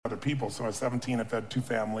people. So at 17, I fed 2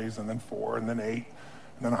 families, and then 4, and then 8, and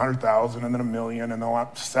then 100,000, and then 1 million. And the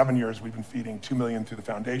last 7 years, we've been feeding 2 million through the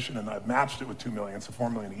foundation, and I've matched it with 2 million, so 4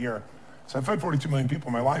 million a year. So I fed 42 million people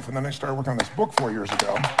in my life, and then I started working on this book 4 years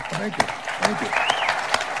ago. Thank you.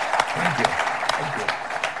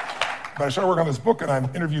 But I started working on this book, and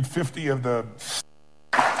I've interviewed 50 of the...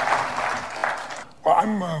 Well,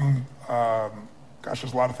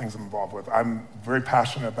 there's a lot of things I'm involved with. I'm very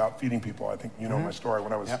passionate about feeding people. I think you know my story.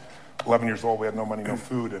 When I was 11 years old, we had no money, no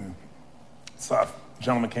food, and so a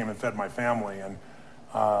gentleman came and fed my family, and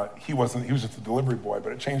he was just a delivery boy,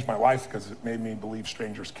 but it changed my life because it made me believe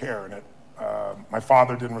strangers care. And my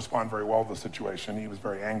father didn't respond very well to the situation. He was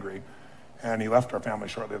very angry, and he left our family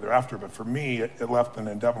shortly thereafter. But for me, it left an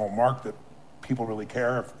indelible mark that people really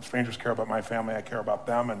care. If strangers care about my family, I care about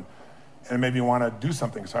them, and it made me want to do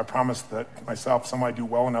something. So I promised that myself, somebody do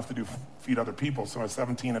well enough to feed other people. So at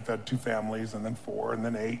 17, I fed 2 families, and then 4, and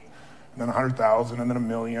then 8, and then 100,000, and then 1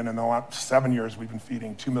 million. And the last 7 years, we've been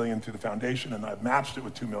feeding 2 million through the foundation, and I've matched it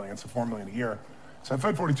with 2 million, so 4 million a year. So I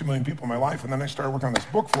fed 42 million people in my life, and then I started working on this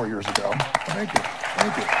book 4 years ago. Thank you.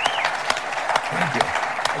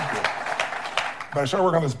 But I started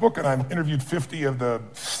working on this book, and I've interviewed 50 of the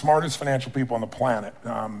smartest financial people on the planet.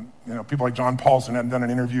 People like John Paulson hadn't done an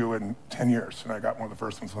interview in 10 years, and I got one of the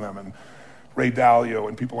first ones with him, and Ray Dalio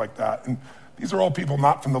and people like that. And these are all people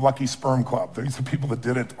not from the Lucky Sperm Club. These are people that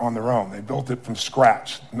did it on their own. They built it from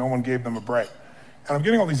scratch. No one gave them a break. And I'm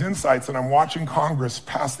getting all these insights, and I'm watching Congress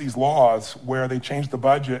pass these laws where they change the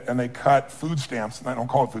budget and they cut food stamps, and I don't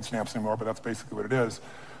call it food stamps anymore, but that's basically what it is,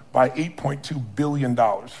 by $8.2 billion.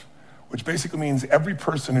 Which basically means every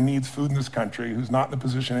person who needs food in this country, who's not in the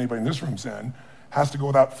position anybody in this room's in, has to go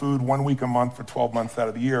without food 1 week a month for 12 months out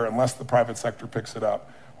of the year, unless the private sector picks it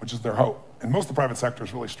up, which is their hope. And most of the private sector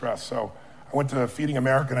is really stressed. So I went to Feeding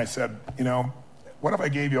America, and I said, what if I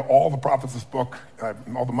gave you all the profits of this book,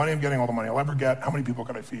 all the money I'm getting, all the money I'll ever get, how many people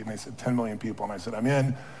could I feed? And they said 10 million people, and I said, I'm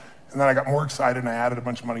in. And then I got more excited, and I added a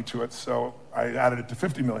bunch of money to it. So I added it to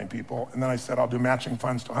 50 million people. And then I said, I'll do matching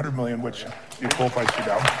funds to 100 million, which would be a cool place to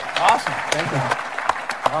go. Awesome. Thank you.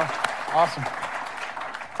 Awesome.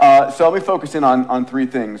 So let me focus in on 3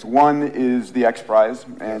 things. One is the X Prize.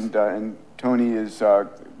 And Tony has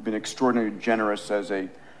been extraordinarily generous as a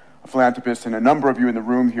philanthropist. And a number of you in the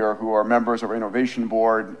room here who are members of our Innovation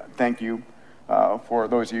Board, thank you for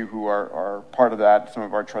those of you who are part of that, some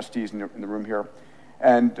of our trustees in the room here.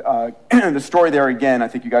 And the story there, again, I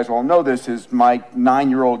think you guys all know this, is my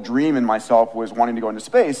 9-year-old dream in myself was wanting to go into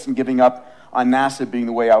space and giving up on NASA being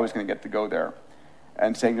the way I was going to get to go there.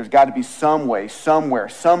 And saying there's got to be some way, somewhere,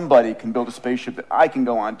 somebody can build a spaceship that I can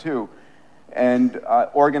go on too. And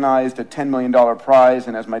organized a $10 million prize.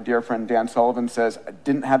 And as my dear friend Dan Sullivan says, I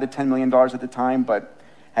didn't have the $10 million at the time, but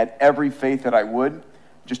had every faith that I would. It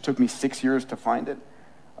just took me 6 years to find it.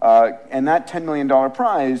 And that $10 million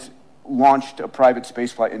prize launched a private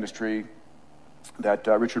spaceflight industry that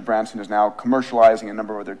Richard Branson is now commercializing, and a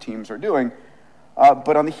number of other teams are doing.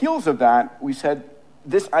 But on the heels of that, we said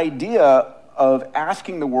this idea of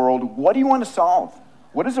asking the world, what do you want to solve?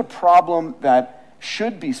 What is a problem that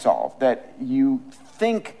should be solved, that you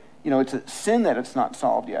think, it's a sin that it's not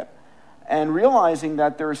solved yet? And realizing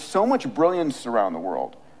that there's so much brilliance around the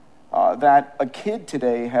world, that a kid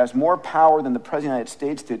today has more power than the President of the United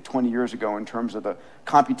States did 20 years ago in terms of the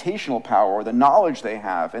computational power or the knowledge they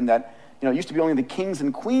have, and that it used to be only the kings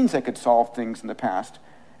and queens that could solve things in the past,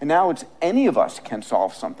 and now it's any of us can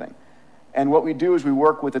solve something. And what we do is we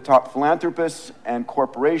work with the top philanthropists and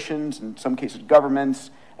corporations, in some cases governments,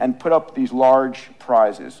 and put up these large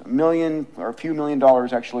prizes, $1 million or a few $1 million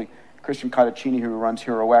actually. Christian Cottaccini, who runs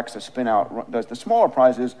HeroX, a spin-out, does the smaller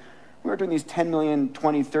prizes. We were doing these $10 million,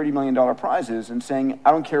 $20, $30 million prizes and saying, I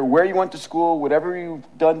don't care where you went to school, whatever you've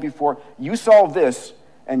done before, you solve this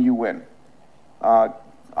and you win.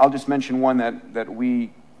 I'll just mention one that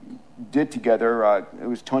we did together. It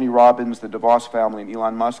was Tony Robbins, the DeVos family, and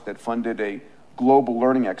Elon Musk that funded a global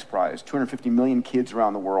Learning X Prize. 250 million kids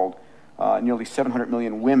around the world, nearly 700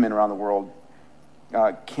 million women around the world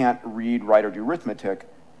can't read, write, or do arithmetic.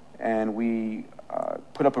 And we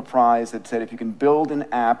put up a prize that said if you can build an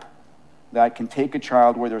app that can take a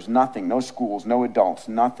child where there's nothing, no schools, no adults,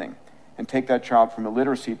 nothing, and take that child from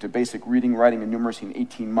illiteracy to basic reading, writing, and numeracy in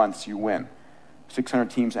 18 months, you win. 600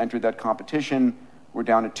 teams entered that competition. We're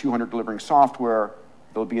down to 200 delivering software.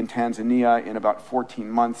 They'll be in Tanzania in about 14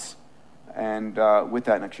 months. And with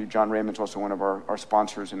that, and actually John Raymond's also one of our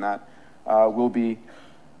sponsors in that,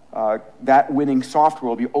 that winning software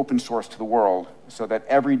will be open source to the world so that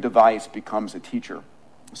every device becomes a teacher.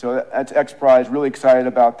 So that's X Prize. Really excited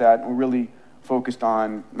about that. We're really focused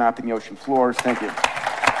on mapping the ocean floors. Thank you.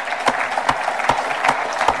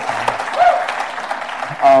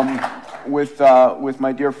 with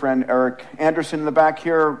my dear friend Eric Anderson in the back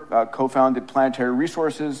here, co-founded Planetary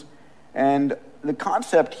Resources. And the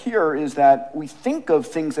concept here is that we think of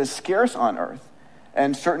things as scarce on Earth.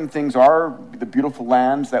 And certain things are the beautiful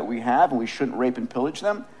lands that we have, and we shouldn't rape and pillage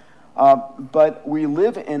them. But we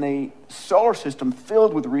live in a solar system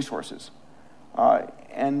filled with resources.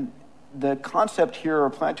 And the concept here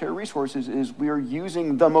of Planetary Resources is we are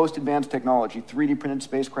using the most advanced technology, 3D printed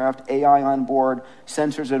spacecraft, AI on board,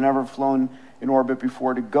 sensors that have never flown in orbit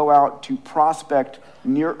before, to go out to prospect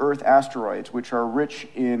near-Earth asteroids, which are rich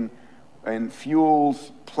in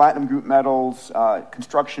fuels, platinum group metals,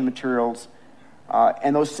 construction materials.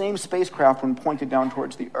 And those same spacecraft, when pointed down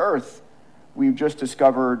towards the Earth, we've just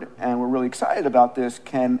discovered, and we're really excited about this,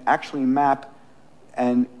 can actually map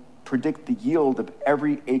and predict the yield of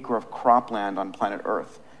every acre of cropland on planet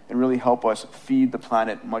Earth and really help us feed the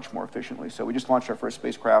planet much more efficiently. So we just launched our first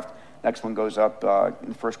spacecraft. Next one goes up in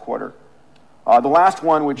the first quarter. The last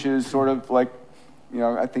one, which is sort of like,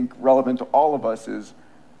 I think relevant to all of us, is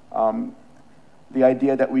the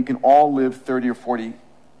idea that we can all live 30 or 40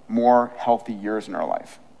 more healthy years in our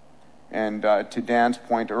life. And to Dan's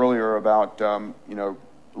point earlier about,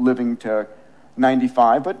 living to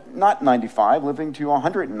 95, but not 95, living to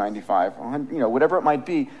 195, whatever it might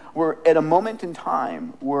be, we're at a moment in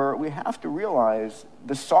time where we have to realize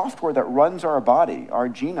the software that runs our body, our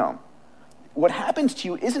genome, what happens to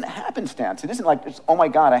you isn't happenstance. It isn't like, oh my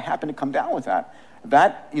God, I happen to come down with that.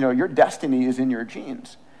 That, your destiny is in your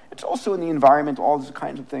genes. It's also in the environment, all these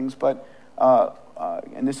kinds of things, but,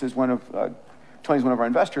 and this is Tony's one of our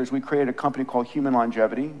investors. We created a company called Human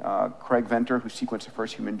Longevity. Craig Venter, who sequenced the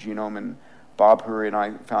first human genome, and Bob Hurry and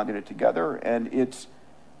I founded it together, and it's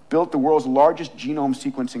built the world's largest genome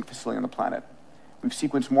sequencing facility on the planet. We've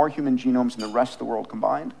sequenced more human genomes than the rest of the world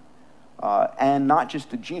combined. And not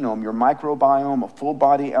just the genome, your microbiome, a full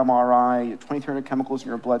body MRI, 2,300 chemicals in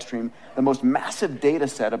your bloodstream, the most massive data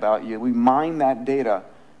set about you. We mine that data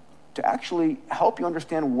to actually help you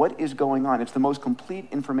understand what is going on. It's the most complete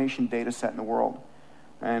information data set in the world.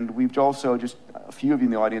 And we've also, just a few of you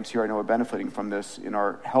in the audience here I know are benefiting from this in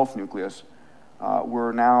our health nucleus.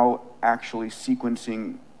 We're now actually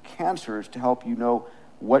sequencing cancers to help you know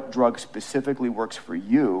what drug specifically works for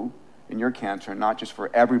you in your cancer, not just for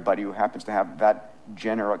everybody who happens to have that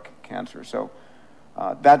generic cancer. So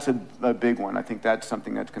that's a big one. I think that's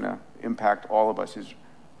something that's going to impact all of us is,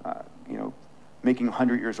 making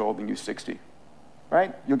 100 years old and you 60,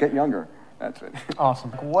 right? You'll get younger. That's it. Awesome.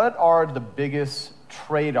 What are the biggest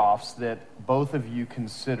trade-offs that both of you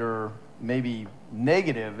consider maybe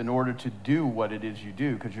negative in order to do what it is you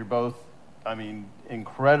do? Because you're both,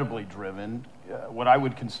 incredibly driven, what I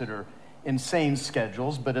would consider insane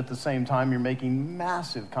schedules, but at the same time, you're making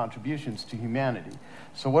massive contributions to humanity.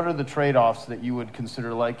 So what are the trade-offs that you would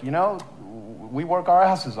consider like, we work our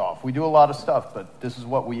asses off. We do a lot of stuff, but this is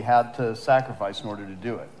what we had to sacrifice in order to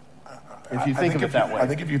do it. If you think of it that way. I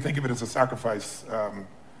think if you think of it as a sacrifice,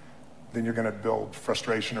 then you're going to build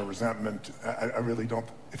frustration or resentment. I really don't.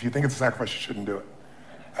 If you think it's a sacrifice, you shouldn't do it.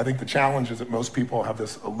 I think the challenge is that most people have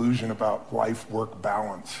this illusion about life-work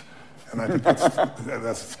balance. And I think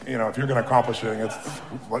that's if you're going to accomplish anything, it's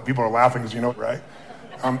what people are laughing because right?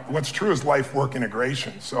 What's true is life-work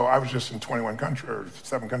integration. So I was just in 7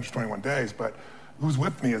 countries, 21 days, but who's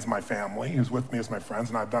with me is my family, who's with me is my friends,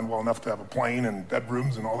 and I've done well enough to have a plane and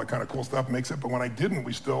bedrooms and all that kind of cool stuff makes it. But when I didn't,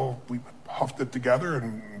 we huffed it together.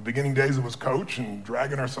 And beginning days it was coach and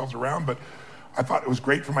dragging ourselves around. But I thought it was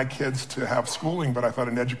great for my kids to have schooling, but I thought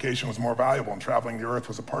an education was more valuable, and traveling the earth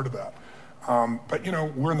was a part of that. But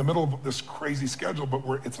we're in the middle of this crazy schedule, but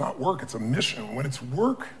it's not work, it's a mission. When it's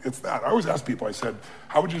work, it's that. I always ask people, I said,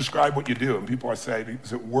 how would you describe what you do? And people, I say,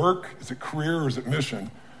 is it work, is it career, or is it mission?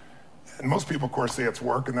 And most people, of course, say it's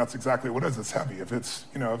work, and that's exactly what it is. It's heavy. If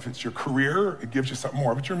it's your career, it gives you something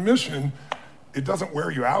more. If it's your mission, it doesn't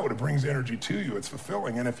wear you out. It brings energy to you. It's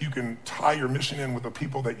fulfilling. And if you can tie your mission in with the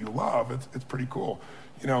people that you love, it's pretty cool.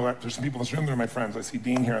 There's some people in this room that are my friends. I see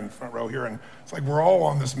Dean here in the front row here, and it's like we're all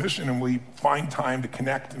on this mission, and we find time to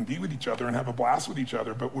connect and be with each other and have a blast with each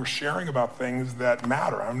other, but we're sharing about things that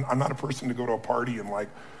matter. I'm not a person to go to a party and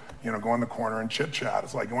go in the corner and chit chat.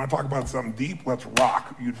 It's like, you want to talk about something deep? Let's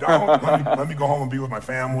rock. You don't? let me go home and be with my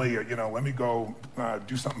family. Or, let me go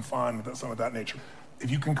do something fun, something of that nature.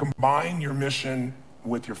 If you can combine your mission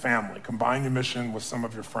with your family, combine your mission with some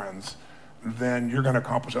of your friends, then you're going to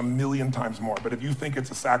accomplish 1,000,000 times more. But if you think it's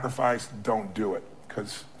a sacrifice, don't do it,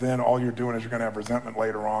 because then all you're doing is you're going to have resentment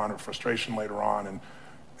later on or frustration later on, and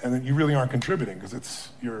then you really aren't contributing because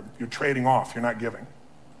you're trading off. You're not giving.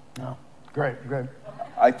 No, great.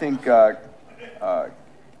 I think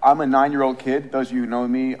I'm a 9-year-old kid. Those of you who know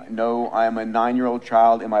me know I am a 9-year-old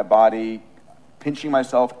child in my body, pinching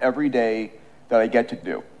myself every day that I get to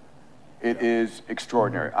do. It is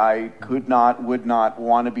extraordinary. I would not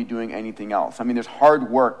want to be doing anything else. I mean, there's hard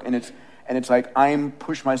work, and it's like I'm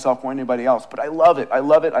pushing myself more than anybody else, but I love it. I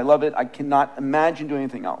love it. I love it. I cannot imagine doing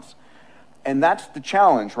anything else. And that's the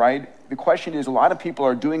challenge, right? The question is, a lot of people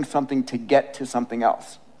are doing something to get to something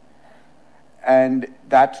else. And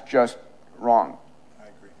that's just wrong. I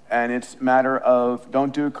agree. And it's a matter of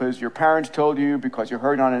don't do it because your parents told you, because you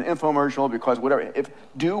heard it on an infomercial, because whatever.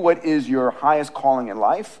 Do what is your highest calling in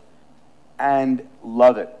life and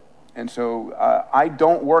love it. And so I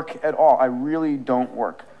don't work at all. I really don't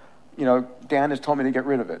work. You know, Dan has told me to get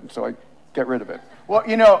rid of it, and so I get rid of it. Well,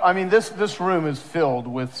 you know, I mean, this room is filled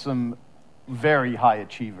with some very high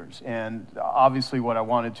achievers. And obviously what I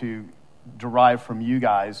wanted to derive from you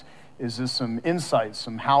guys is just some insights,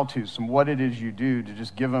 some how-tos, some what it is you do to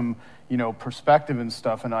just give them, you know, perspective and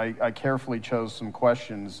stuff. And I carefully chose some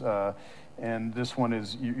questions. And this one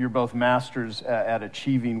is, you're both masters at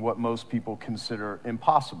achieving what most people consider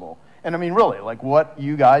impossible. And I mean, really, like what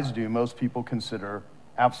you guys do, most people consider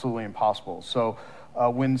absolutely impossible. So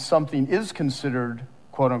when something is considered,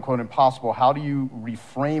 quote unquote, impossible, how do you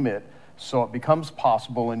reframe it so it becomes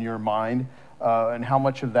possible in your mind? And how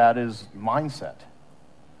much of that is mindset?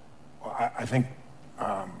 Well, I think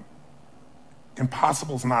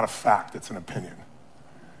impossible is not a fact, it's an opinion.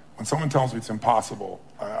 When someone tells me it's impossible,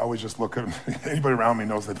 I always just look at anybody around me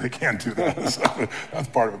knows that they can't do that. So that's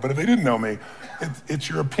part of it. But if they didn't know me, it's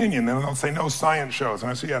your opinion. Then they'll say, no, science shows.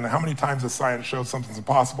 And I say, yeah, and how many times has science showed something's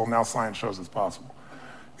impossible? Now science shows it's possible.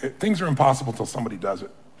 Things are impossible until somebody does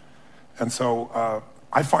it. And so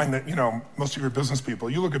I find that, you know, most of your business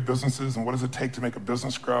people, you look at businesses and what does it take to make a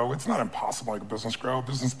business grow? It's not impossible to make a business grow. A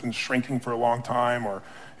business has been shrinking for a long time, or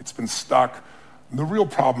it's been stuck. The real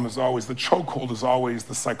problem is always, the chokehold is always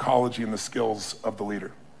the psychology and the skills of the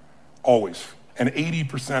leader. Always. And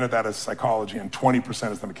 80% of that is psychology and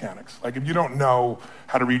 20% is the mechanics. Like if you don't know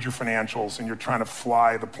how to read your financials and you're trying to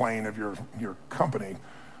fly the plane of your company,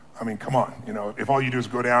 I mean, come on. You know, if all you do is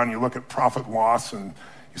go down and you look at profit and loss and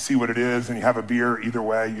you see what it is and you have a beer, either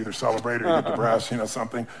way, you either celebrate or you get depressed, you know,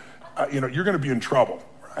 something, you know, you're going to be in trouble,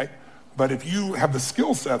 right? But if you have the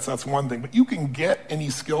skill sets, that's one thing. But you can get any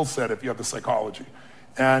skill set if you have the psychology.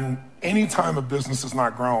 And anytime a business is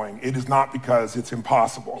not growing, it is not because it's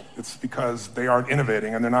impossible. It's because they aren't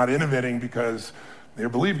innovating. And they're not innovating because they're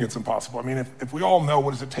believing it's impossible. I mean, if we all know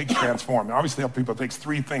what does it take to transform, and obviously help people, it takes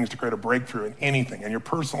 3 things to create a breakthrough in anything, in your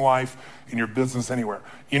personal life, in your business, anywhere.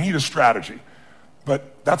 You need a strategy.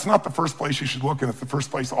 But that's not the first place you should look, and it's the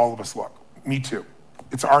first place all of us look. Me too.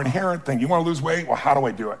 It's our inherent thing. You want to lose weight? Well, how do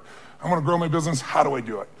I do it? I want to grow my business. How do I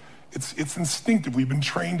do it? It's instinctive. We've been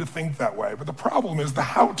trained to think that way. But the problem is the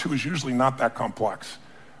how-to is usually not that complex.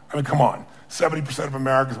 I mean, come on. 70% of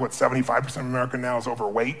America is what, 75% of America now is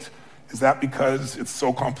overweight? Is that because it's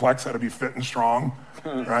so complex how to be fit and strong?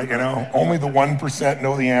 Right? You know, only the 1%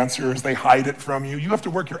 know the answers. They hide it from you. You have to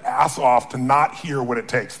work your ass off to not hear what it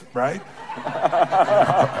takes, right?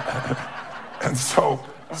 And so,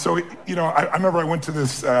 you know, I remember I went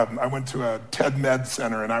to a TED Med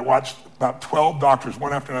Center and I watched about 12 doctors,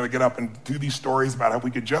 one after another, get up and do these stories about how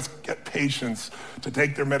we could just get patients to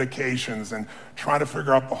take their medications and try to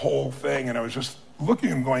figure out the whole thing. And I was just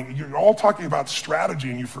looking and going, you're all talking about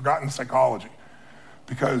strategy and you've forgotten psychology.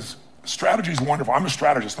 Because strategy is wonderful. I'm a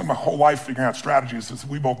strategist. I spent my whole life figuring out strategies. As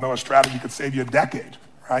we both know, a strategy could save you a decade,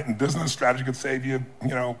 right? In business, strategy could save you, you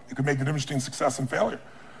know, it could make the difference between success and failure.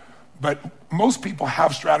 But most people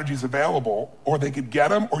have strategies available, or they could get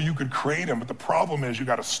them, or you could create them. But the problem is you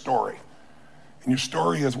got a story. And your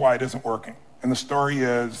story is why it isn't working. And the story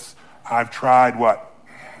is, I've tried what?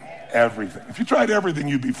 Everything. If you tried everything,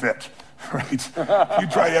 you'd be fit, right? If you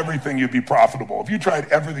tried everything, you'd be profitable. If you tried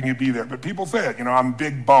everything, you'd be there. But people say it, you know, I'm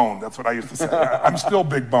big bone. That's what I used to say. I'm still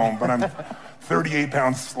big bone, but I'm 38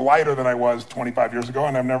 pounds lighter than I was 25 years ago,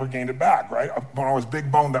 and I've never gained it back, right? When I was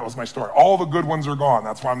big bone, that was my story. All the good ones are gone.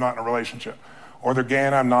 That's why I'm not in a relationship. Or they're gay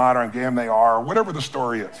and I'm not, or I'm gay and they are, or whatever the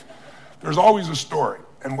story is. There's always a story.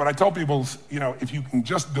 And what I tell people is, you know, if you can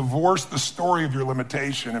just divorce the story of your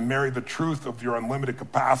limitation and marry the truth of your unlimited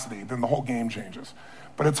capacity, then the whole game changes.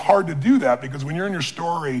 But it's hard to do that because when you're in your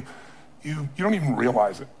story, you don't even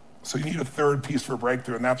realize it. So you need a third piece for a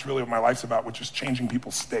breakthrough, and that's really what my life's about, which is changing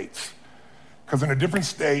people's states. Because in a different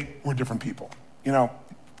state, we're different people. You know,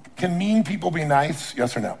 can mean people be nice?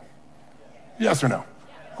 Yes or no? Yes or no?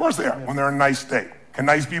 Of course they are, when they're in a nice state. Can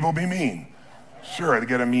nice people be mean? Sure, they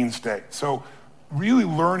get a mean state. So really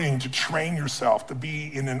learning to train yourself to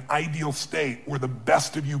be in an ideal state where the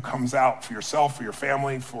best of you comes out for yourself, for your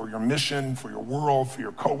family, for your mission, for your world, for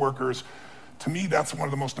your coworkers. To me, that's one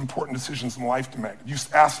of the most important decisions in life to make. If you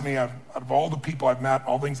ask me, out of all the people I've met,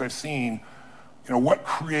 all the things I've seen, what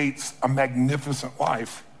creates a magnificent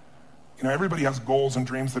life? Everybody has goals and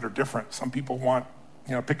dreams that are different. Some people want,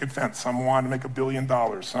 picket fence. Some want to make $1 billion.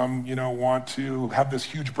 Some, want to have this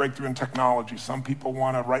huge breakthrough in technology. Some people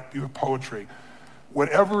want to write beautiful poetry.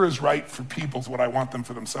 Whatever is right for people is what I want them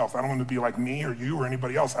for themselves. I don't want them to be like me or you or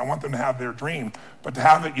anybody else. I want them to have their dream. But to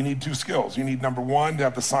have it, you need 2 skills. You need, number 1, to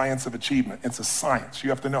have the science of achievement. It's a science. You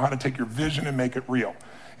have to know how to take your vision and make it real.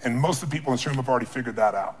 And most of the people in this room have already figured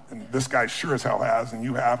that out. And this guy sure as hell has, and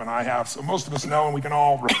you have, and I have. So most of us know, and we can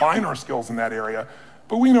all refine our skills in that area.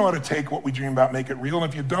 But we know how to take what we dream about, make it real. And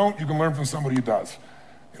if you don't, you can learn from somebody who does.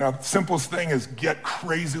 The simplest thing is get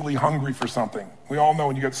crazily hungry for something. We all know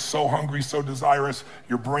when you get so hungry, so desirous,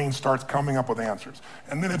 your brain starts coming up with answers.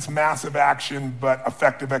 And then it's massive action, but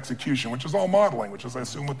effective execution, which is all modeling, which is, I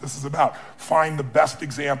assume, what this is about. Find the best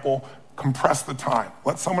example, compress the time.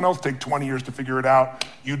 Let someone else take 20 years to figure it out.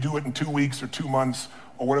 You do it in 2 weeks or 2 months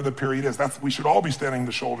or whatever the period is. We should all be standing on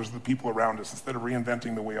the shoulders of the people around us instead of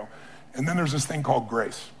reinventing the wheel. And then there's this thing called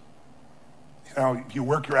grace. If you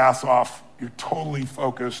work your ass off, you're totally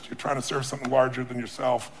focused, you're trying to serve something larger than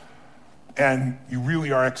yourself, and you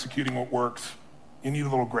really are executing what works, you need a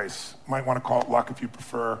little grace. You might want to call it luck if you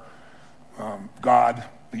prefer, God,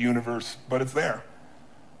 the universe, but it's there.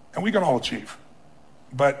 And we can all achieve.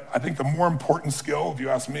 But I think the more important skill, if you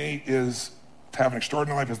ask me, is to have an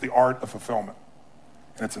extraordinary life is the art of fulfillment.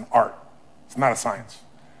 And it's an art. It's not a science.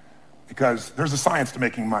 Because there's a science to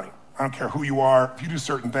making money. I don't care who you are. If you do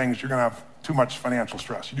certain things, you're going to have too much financial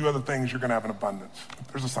stress. You do other things, you're going to have an abundance.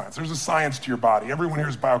 There's a science. There's a science to your body. Everyone here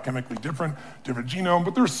is biochemically different genome,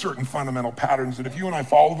 but there's certain fundamental patterns that if you and I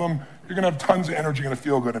follow them, you're going to have tons of energy, you're going to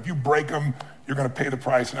feel good. If you break them, you're going to pay the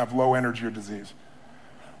price and have low energy or disease.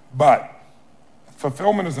 But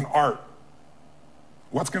fulfillment is an art.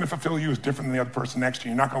 What's going to fulfill you is different than the other person next to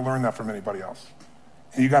you. You're not going to learn that from anybody else.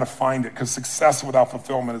 And you got to find it, because success without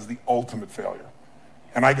fulfillment is the ultimate failure.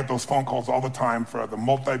 And I get those phone calls all the time for the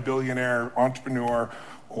multi-billionaire entrepreneur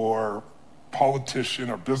or politician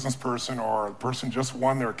or business person or a person just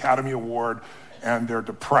won their Academy Award and they're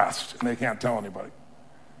depressed and they can't tell anybody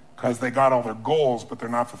because they got all their goals, but they're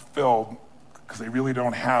not fulfilled because they really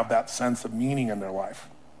don't have that sense of meaning in their life.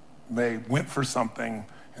 They went for something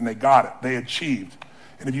and they got it. They achieved.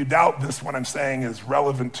 And if you doubt this, what I'm saying is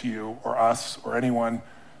relevant to you or us or anyone,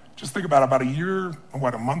 just think about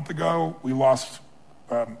a month ago, we lost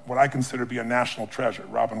what I consider to be a national treasure,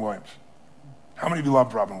 Robin Williams. How many of you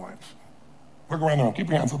loved Robin Williams? Look around the room, keep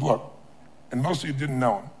your hands up, look. And most of you didn't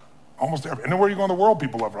know him, almost every. And where you go in the world,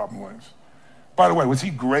 people love Robin Williams. By the way, was he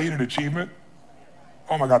great at achievement?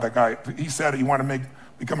 Oh my God, that guy, he said he wanted to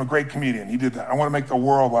become a great comedian, he did that. I want to make the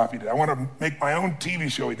world laugh, he did. I want to make my own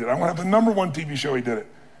TV show, he did. I want to have the #1 TV show, he did it.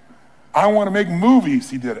 I want to make movies,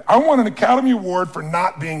 he did it. I want an Academy Award for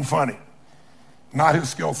not being funny. Not his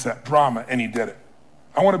skill set, drama, and he did it.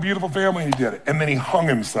 I want a beautiful family, and he did it. And then he hung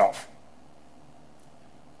himself.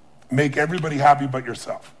 Make everybody happy but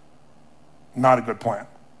yourself. Not a good plan.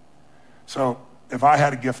 So if I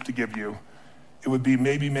had a gift to give you, it would be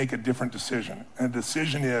maybe make a different decision. And the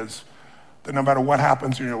decision is that no matter what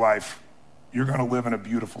happens in your life, you're going to live in a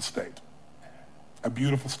beautiful state. A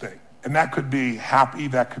beautiful state. And that could be happy,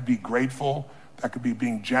 that could be grateful, that could be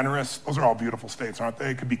being generous. Those are all beautiful states, aren't they?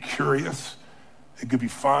 It could be curious. It could be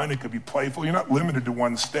fun, it could be playful. You're not limited to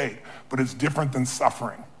one state, but it's different than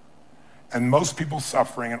suffering. And most people's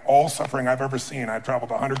suffering, and all suffering I've ever seen, I've traveled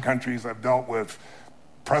to 100 countries, I've dealt with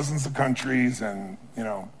presidents of countries and,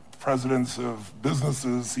 presidents of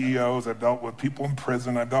businesses, CEOs, I've dealt with people in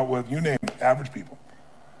prison, I've dealt with, you name it, average people.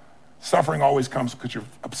 Suffering always comes because you're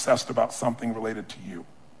obsessed about something related to you.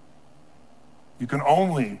 You can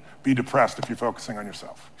only be depressed if you're focusing on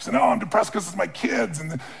yourself. You say, no, I'm depressed because it's my kids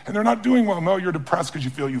and they're not doing well. No, you're depressed because you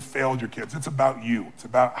feel you failed your kids. It's about you. It's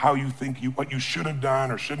about how you think what you should have done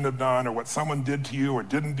or shouldn't have done or what someone did to you or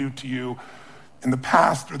didn't do to you in the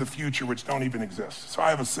past or the future, which don't even exist. So I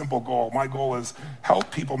have a simple goal. My goal is help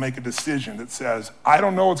people make a decision that says, I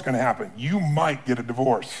don't know what's going to happen. You might get a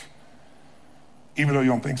divorce, even though you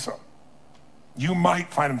don't think so. You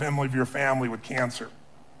might find a member of your family with cancer.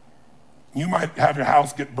 You might have your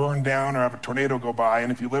house get burned down or have a tornado go by,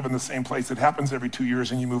 and if you live in the same place, it happens every 2 years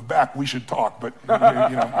and you move back, we should talk, but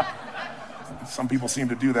some people seem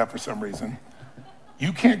to do that for some reason.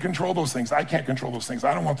 You can't control those things. I can't control those things.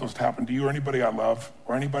 I don't want those to happen to you or anybody I love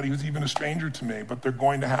or anybody who's even a stranger to me, but they're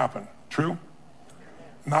going to happen. True?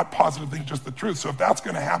 not positive things, just the truth. So if that's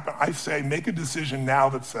going to happen, I say make a decision now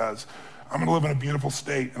that says, I'm going to live in a beautiful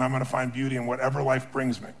state and I'm going to find beauty in whatever life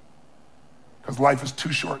brings me. Because life is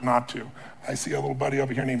too short not to. I see a little buddy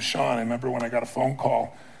over here named Sean. I remember when I got a phone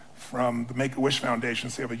call from the Make-A-Wish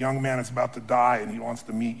Foundation saying, "Have a young man is about to die and he wants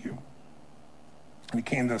to meet you." And he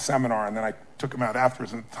came to the seminar, and then I took him out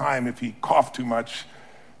afterwards. At the time, if he coughed too much,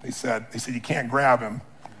 they said, you can't grab him.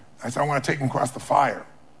 I said, I want to take him across the fire.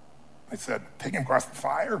 I said, take him across the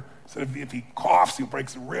fire? I said, if he coughs, he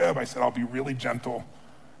breaks a rib. I said, I'll be really gentle.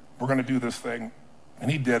 We're going to do this thing.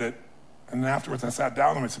 And he did it. And then afterwards, I sat down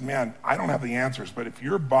with him and said, man, I don't have the answers, but if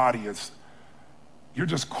your body is, you're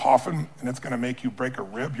just coughing and it's going to make you break a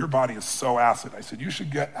rib, your body is so acid. I said, you should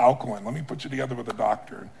get alkaline. Let me put you together with a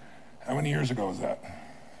doctor. How many years ago was that?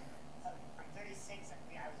 From 36, I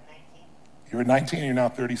was 19. You were 19 and you're now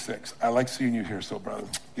 36. I like seeing you here, so brother.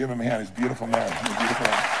 Give him a hand. He's a beautiful man. He's a beautiful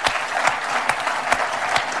man.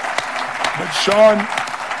 But Sean,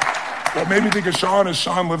 what made me think of Sean is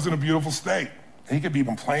Sean lives in a beautiful state. He could be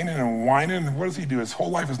complaining and whining, and what does he do? His whole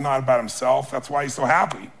life is not about himself. That's why he's so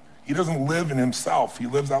happy. He doesn't live in himself. He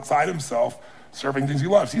lives outside himself, serving things he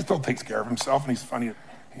loves. He still takes care of himself, and he's funny.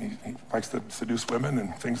 He likes to seduce women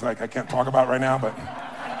and things like I can't talk about right now, but...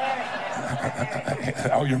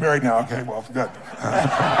 Oh, you're married now? Okay, well, good.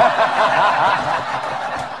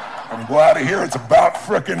 I'm glad to hear it's about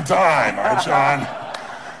frickin' time. All right, Sean?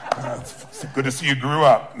 It's good to see you grew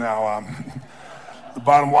up. Now, the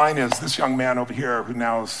bottom line is this young man over here who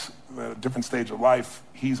now is at a different stage of life,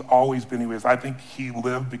 he's always been who he is. I think he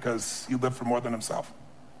lived because he lived for more than himself.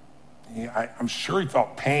 I'm sure he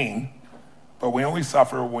felt pain, but we only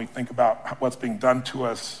suffer when we think about what's being done to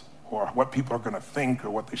us or what people are going to think or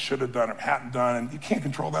what they should have done or hadn't done, and you can't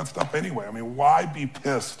control that stuff anyway. I mean, why be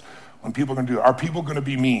pissed when people are going to do it? Are people going to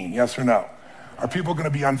be mean? Yes or no? Are people going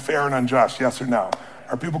to be unfair and unjust? Yes or no?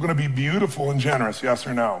 Are people going to be beautiful and generous? Yes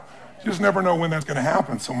or no? You just never know when that's going to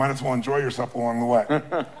happen, so might as well enjoy yourself along the way.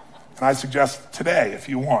 And I suggest today, if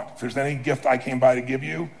you want, if there's any gift I came by to give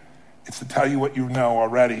you, it's to tell you what you know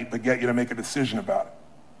already, but get you to make a decision about it.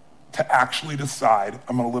 To actually decide,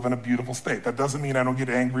 I'm going to live in a beautiful state. That doesn't mean I don't get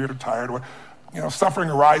angry or tired. Or, suffering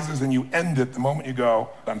arises and you end it the moment you go,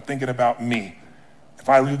 I'm thinking about me. If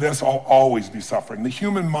I do this, I'll always be suffering. The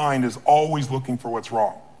human mind is always looking for what's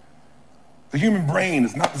wrong. The human brain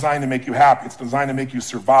is not designed to make you happy. It's designed to make you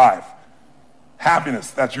survive.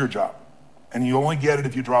 Happiness, that's your job. And you only get it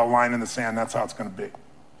if you draw a line in the sand. That's how it's going to be.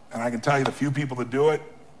 And I can tell you the few people that do it,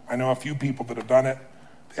 I know a few people that have done it,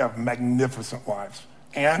 they have magnificent lives.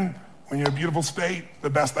 And when you're in a beautiful state, the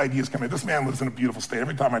best ideas come in. This man lives in a beautiful state.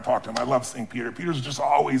 Every time I talk to him, I love seeing Peter. Peter's just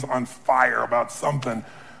always on fire about something.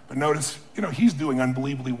 But notice, he's doing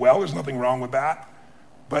unbelievably well. There's nothing wrong with that.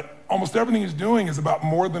 But almost everything he's doing is about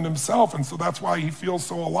more than himself, and so that's why he feels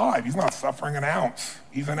so alive. He's not suffering an ounce.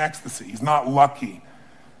 He's in ecstasy. He's not lucky.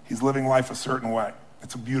 He's living life a certain way.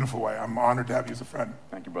 It's a beautiful way. I'm honored to have you as a friend.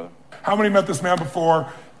 Thank you, brother. How many met this man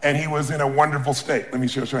before, and he was in a wonderful state? Let me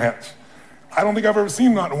show your hands. I don't think I've ever seen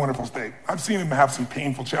him not in a wonderful state. I've seen him have some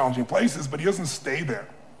painful, challenging places, but he doesn't stay there.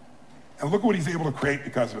 And look what he's able to create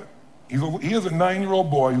because of it. He is a 9-year-old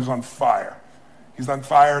boy who's on fire. He's on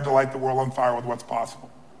fire to light the world on fire with what's possible.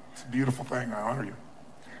 It's a beautiful thing. I honor you.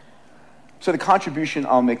 So the contribution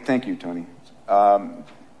I'll make, thank you, Tony. And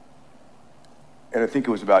I think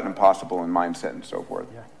it was about impossible and mindset and so forth,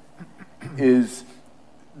 is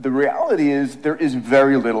the reality is there is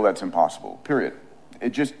very little that's impossible, period. It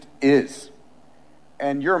just is.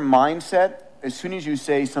 And your mindset, as soon as you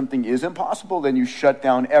say something is impossible, then you shut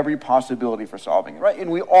down every possibility for solving it, right?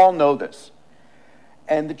 And we all know this.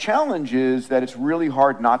 And the challenge is that it's really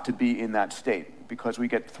hard not to be in that state because we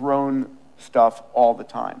get thrown stuff all the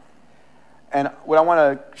time. And what I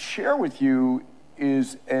want to share with you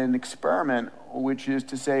is an experiment, which is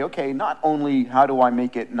to say, okay, not only how do I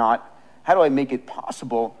make it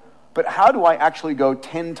possible, but how do I actually go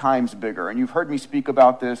 10 times bigger? And you've heard me speak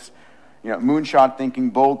about this, moonshot thinking,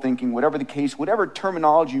 bold thinking, whatever the case, whatever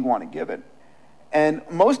terminology you want to give it. And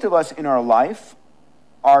most of us in our life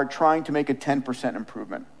are trying to make a 10%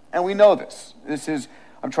 improvement. And we know this.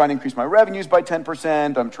 I'm trying to increase my revenues by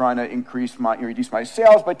 10%. I'm trying to reduce my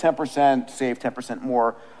sales by 10%, save 10%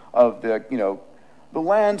 more of the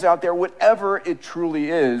lands out there, whatever it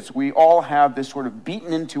truly is. We all have this sort of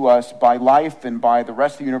beaten into us by life and by the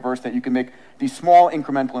rest of the universe that you can make these small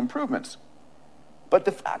incremental improvements. But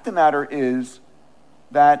the fact of the matter is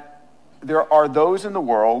that there are those in the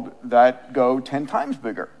world that go 10 times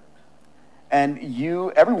bigger. And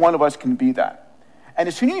every one of us can be that. And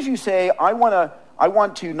as soon as you say, I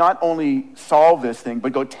want to not only solve this thing,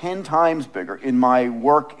 but go 10 times bigger in my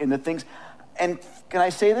work, in the things, And can I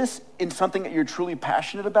say this, in something that you're truly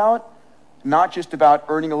passionate about, not just about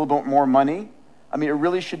earning a little bit more money. I mean, it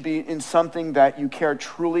really should be in something that you care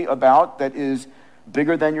truly about, that is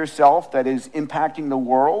bigger than yourself, that is impacting the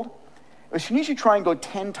world. As soon as you try and go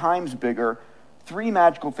 10 times bigger, 3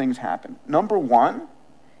 magical things happen. Number one,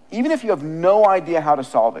 even if you have no idea how to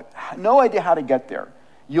solve it, no idea how to get there,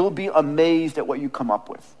 you'll be amazed at what you come up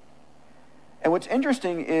with. And what's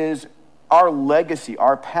interesting is our legacy,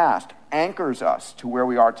 our past, anchors us to where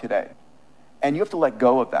we are today. And you have to let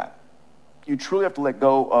go of that. You truly have to let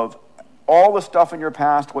go of all the stuff in your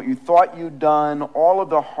past, what you thought you'd done, all of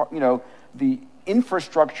the, the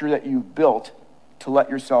infrastructure that you've built to let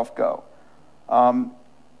yourself go.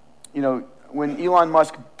 When Elon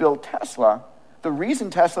Musk built Tesla, the reason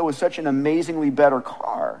Tesla was such an amazingly better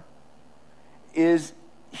car is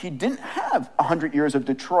he didn't have 100 years of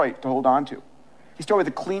Detroit to hold on to. He started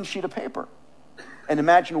with a clean sheet of paper. And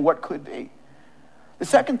imagine what could be. The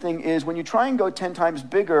second thing is when you try and go 10 times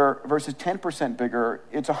bigger versus 10% bigger,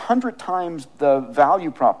 it's 100 times the value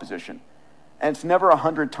proposition. And it's never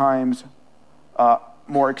 100 times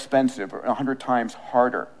more expensive or 100 times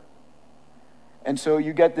harder. And so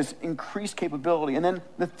you get this increased capability. And then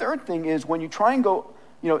the third thing is when you try and go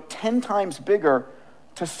 10 times bigger,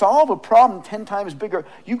 to solve a problem 10 times bigger,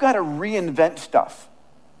 you've got to reinvent stuff.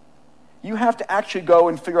 You have to actually go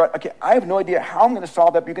and figure out, okay, I have no idea how I'm going to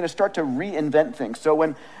solve that, but you're going to start to reinvent things. So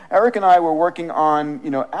when Eric and I were working on,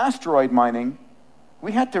 asteroid mining,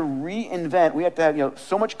 we had to reinvent. We had to have,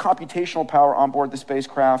 so much computational power on board the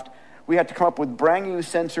spacecraft. We had to come up with brand new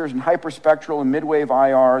sensors and hyperspectral and midwave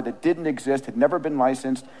IR that didn't exist, had never been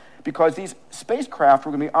licensed, because these spacecraft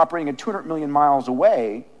were going to be operating at 200 million miles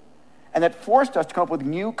away, and that forced us to come up with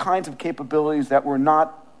new kinds of capabilities that were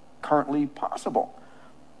not currently possible.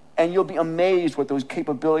 And you'll be amazed what those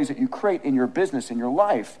capabilities that you create in your business, in your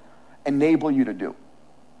life, enable you to do.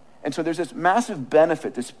 And so there's this massive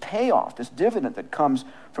benefit, this payoff, this dividend that comes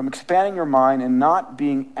from expanding your mind and not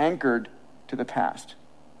being anchored to the past.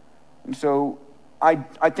 And so I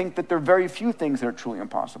think that there are very few things that are truly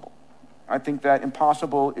impossible. I think that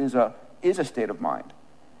impossible is a state of mind.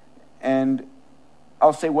 And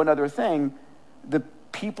I'll say one other thing. The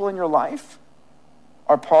people in your life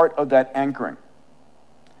are part of that anchoring.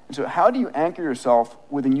 And so how do you anchor yourself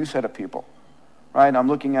with a new set of people? Right? I'm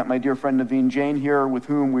looking at my dear friend Naveen Jain here, with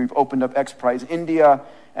whom we've opened up X Prize India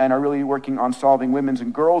and are really working on solving women's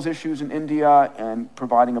and girls' issues in India and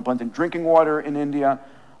providing abundant drinking water in India.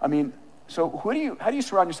 I mean, so how do you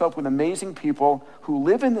surround yourself with amazing people who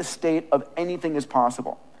live in the state of anything is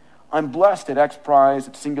possible? I'm blessed at X Prize,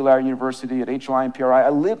 at Singularity University, at HLI and PRI. I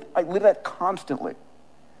live that constantly.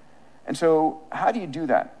 And so how do you do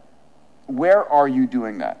that? Where are you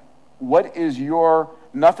doing that? What is your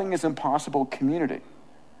nothing is impossible community?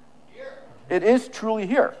 Here. It is truly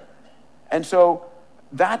here. And so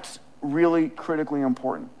that's really critically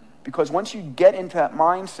important, because once you get into that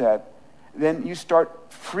mindset, then you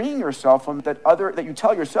start freeing yourself from that you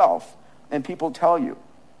tell yourself and people tell you.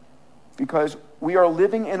 Because we are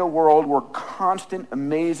living in a world where constant,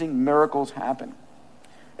 amazing miracles happen.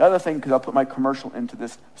 The other thing, because I'll put my commercial into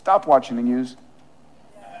this, stop watching the news.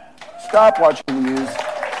 Stop watching the news.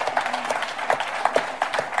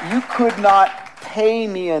 You could not pay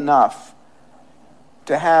me enough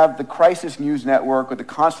to have the Crisis News Network or the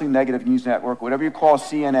Constantly Negative News Network, whatever you call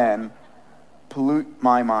CNN, pollute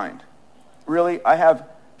my mind. Really, I have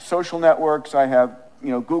social networks, I have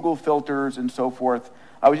Google filters and so forth.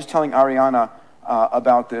 I was just telling Ariana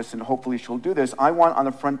about this, and hopefully she'll do this. I want on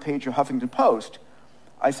the front page of Huffington Post,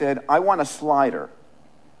 I said, I want a slider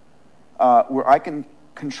where I can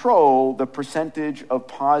control the percentage of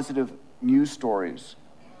positive news stories.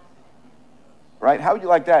 Right? How would you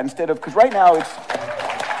like that? Instead of, because right now it's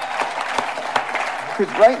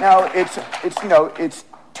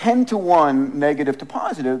 10 to 1 negative to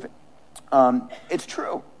positive. It's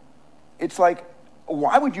true. It's like,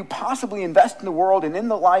 why would you possibly invest in the world and in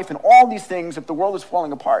the life and all these things if the world is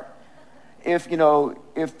falling apart? If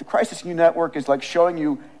the Crisis News Network is like showing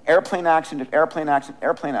you airplane accident, airplane accident,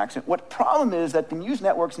 airplane accident, what problem is that the news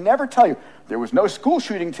networks never tell you, there was no school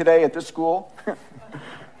shooting today at this school,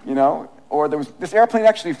 or this airplane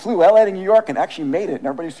actually flew LA to New York and actually made it and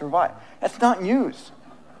everybody survived. That's not news.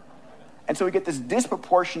 And so we get this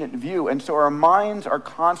disproportionate view. And so our minds are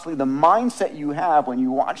constantly, the mindset you have when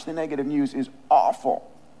you watch the negative news is awful.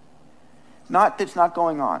 Not that it's not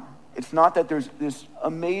going on. It's not that there's this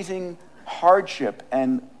amazing hardship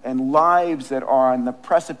and lives that are on the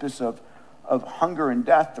precipice of hunger and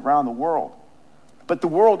death around the world. But the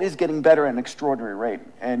world is getting better at an extraordinary rate,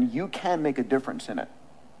 and you can make a difference in it.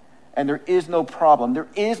 And there is no problem. There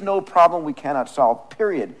is no problem we cannot solve,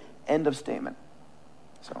 period. End of statement.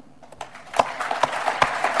 So.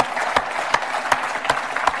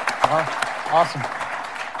 Awesome.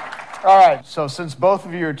 All right, so since both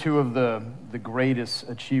of you are two of the greatest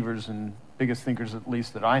achievers and biggest thinkers, at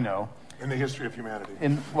least that I know. In the history of humanity.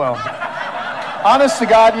 Well, honest to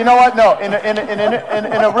God, you know what? No, in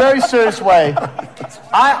a very serious way.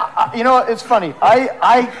 You know what? It's funny.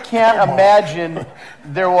 I can't imagine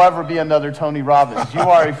there will ever be another Tony Robbins. You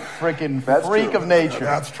are a freaking freak of nature.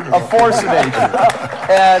 That's true. A force of nature.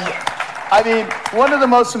 And I mean, one of the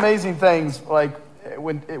most amazing things, like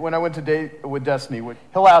when I went to date with Destiny,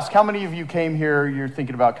 he'll ask, how many of you came here, you're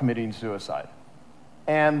thinking about committing suicide?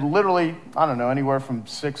 And literally, I don't know, anywhere from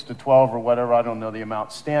 6 to 12 or whatever, I don't know the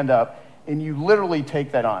amount, stand up, and you literally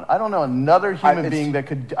take that on. I don't know another human being that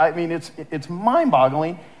could, I mean, it's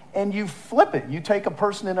mind-boggling, and you flip it. You take a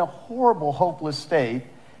person in a horrible, hopeless state,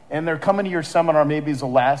 and they're coming to your seminar maybe as a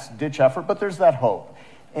last-ditch effort, but there's that hope.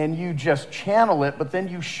 And you just channel it, but then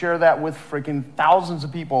you share that with freaking thousands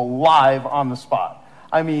of people live on the spot.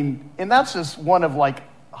 I mean, and that's just one of like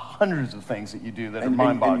hundreds of things that you do that are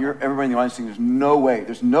mind-boggling. And everybody in the audience thinking,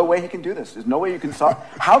 there's no way he can do this. There's no way you can solve.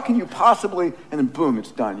 How can you possibly? And then boom,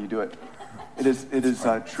 it's done. You do it. It is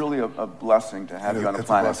truly a blessing to have you on the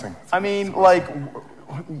planet. It's a blessing. I mean, like,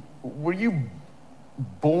 were you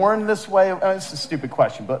born this way? It's a stupid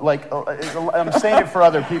question, but like, I'm saying it for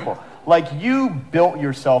other people. Like, you built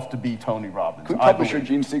yourself to be Tony Robbins. Can we publish your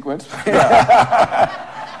gene sequence?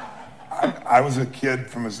 I was a kid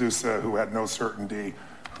from Azusa who had no certainty,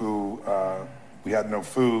 who we had no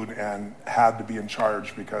food and had to be in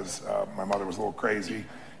charge because my mother was a little crazy,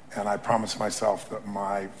 and I promised myself that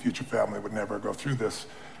my future family would never go through this.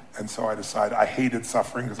 And so I decided I hated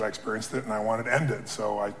suffering because I experienced it and I wanted to end it.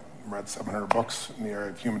 So I read 700 books in the area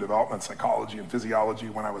of human development, psychology, and physiology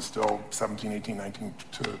when I was still 17, 18, 19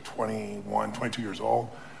 to 21, 22 years old.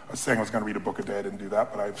 I was saying I was going to read a book a day. I didn't do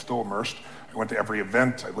that, but I was still immersed. I went to every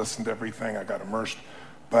event. I listened to everything. I got immersed.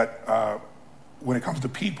 But when it comes to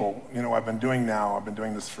people, I've been doing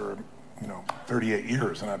this for, 38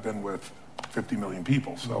 years, and I've been with 50 million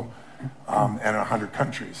people, so, and 100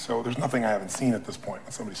 countries. So there's nothing I haven't seen at this point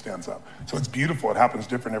when somebody stands up. So it's beautiful. It happens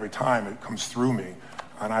different every time. It comes through me.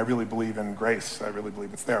 And I really believe in grace. I really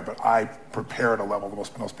believe it's there. But I prepare at a level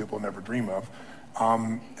that most people never dream of.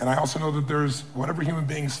 And I also know that there's, whatever human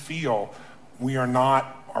beings feel, we are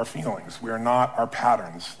not our feelings. We are not our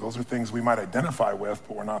patterns. Those are things we might identify with,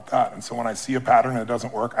 but we're not that. And so when I see a pattern and it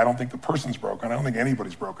doesn't work, I don't think the person's broken. I don't think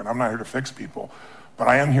anybody's broken. I'm not here to fix people. But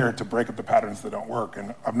I am here to break up the patterns that don't work.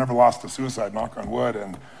 And I've never lost a suicide, knock on wood,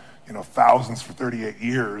 and thousands for 38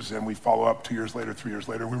 years. And we follow up 2 years later, 3 years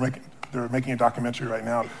later. They're making a documentary right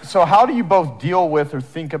now. So how do you both deal with or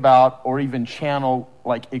think about or even channel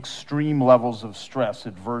like extreme levels of stress,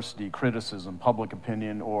 adversity, criticism, public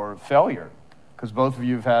opinion, or failure? Because both of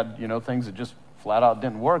you have had, things that just flat out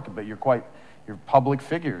didn't work, but you're public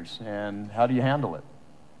figures. And how do you handle it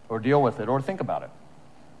or deal with it or think about it?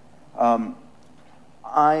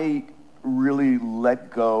 I really let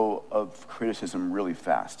go of criticism really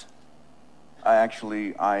fast. I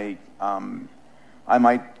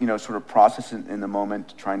might, sort of process it in the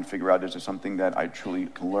moment, try and figure out is there something that I truly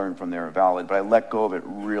can learn from there valid, but I let go of it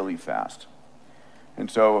really fast. And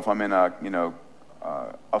so if I'm in a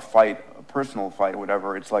fight, a personal fight,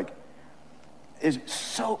 whatever, it's like,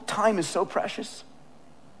 time is so precious.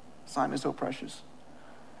 Time is so precious.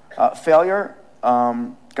 Failure,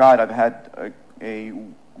 God, I've had a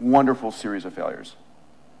wonderful series of failures.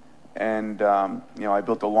 And, I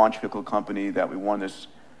built a launch vehicle company that we won this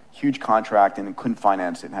huge contract and couldn't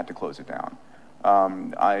finance it and had to close it down.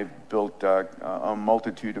 I've built a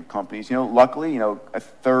multitude of companies. Luckily, a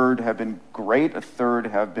third have been great, a third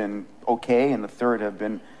have been okay, and a third have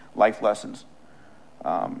been life lessons.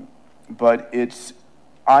 But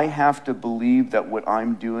I have to believe that what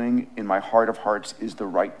I'm doing in my heart of hearts is the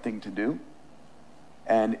right thing to do.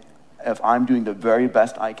 And if I'm doing the very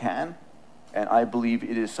best I can, and I believe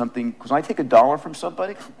it is something, because when I take $1 from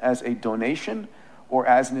somebody as a donation or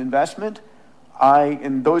as an investment,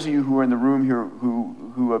 and those of you who are in the room here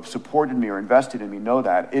who have supported me or invested in me know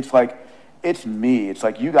that. It's like, it's me. It's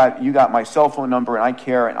like you got my cell phone number and I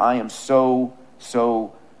care and I am so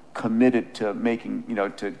committed to making,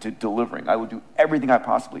 to delivering. I will do everything I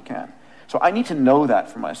possibly can. So I need to know that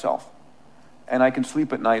for myself. And I can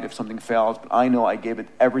sleep at night if something fails, but I know I gave it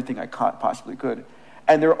everything I possibly could.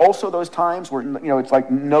 And there are also those times where, it's like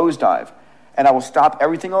nosedive. And I will stop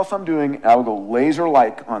everything else I'm doing, and I will go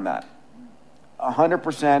laser-like on that.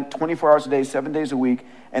 100%, 24 hours a day, 7 days a week,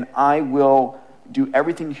 and I will do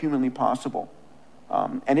everything humanly possible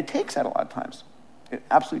And it takes that a lot of times. It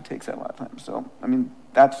absolutely takes that a lot of times. So, I mean,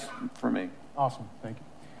 that's for me. Awesome, thank you.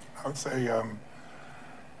 I would say,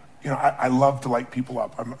 I love to light people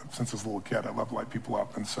up. Since I was a little kid, I love to light people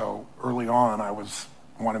up. And so early on, I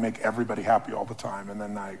want to make everybody happy all the time. And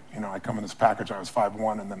then I come in this package, I was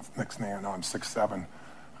 5'1", and then next thing I know, I'm 6'7".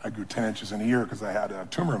 I grew 10 inches in a year because I had a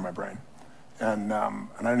tumor in my brain. And I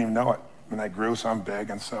didn't even know it. And I grew, so I'm big,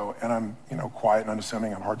 and I'm, quiet and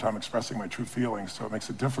unassuming. I have a hard time expressing my true feelings, so it makes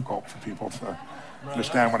it difficult for people to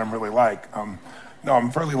understand what I'm really like. No, I'm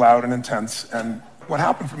fairly loud and intense, and what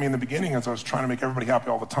happened for me in the beginning is I was trying to make everybody happy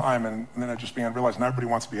all the time, and then I just began to realize not everybody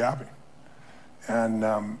wants to be happy.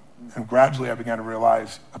 And gradually I began to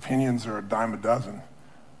realize opinions are a dime a dozen,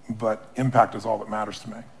 but impact is all that matters to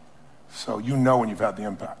me. So when you've had the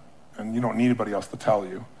impact, and you don't need anybody else to tell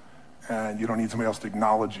you. And you don't need somebody else to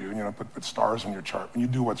acknowledge you, put stars on your chart. When you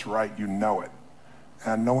do what's right, you know it.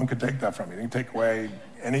 And no one can take that from you. They can take away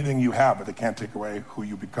anything you have, but they can't take away who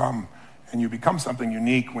you become. And you become something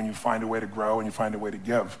unique when you find a way to grow and you find a way to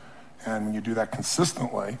give. And when you do that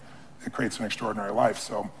consistently, it creates an extraordinary life.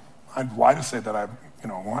 So I'd lie to say that I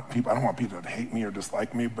don't want people to hate me or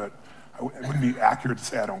dislike me, but it wouldn't be accurate to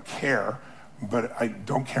say I don't care, but I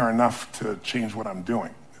don't care enough to change what I'm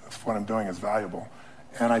doing. If what I'm doing is valuable.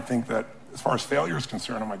 And I think that as far as failure is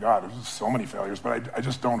concerned, oh my God, there's so many failures, but I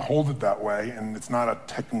just don't hold it that way. And it's not a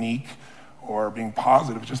technique or being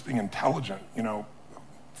positive, it's just being intelligent.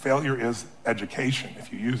 Failure is education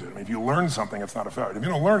if you use it. If you learn something, it's not a failure. If you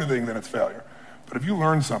don't learn anything, then it's failure. But if you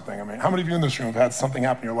learn something, how many of you in this room have had something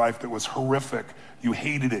happen in your life that was horrific? You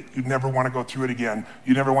hated it. You'd never want to go through it again.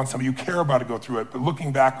 You never want somebody you care about to go through it. But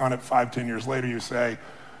looking back on it 5, 10 years later, you say,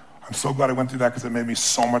 I'm so glad I went through that because it made me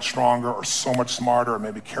so much stronger or so much smarter or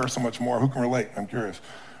maybe care so much more. Who can relate? I'm curious,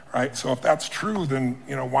 right? So if that's true, then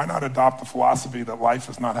why not adopt the philosophy that life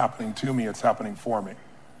is not happening to me, it's happening for me.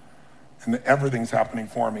 And that everything's happening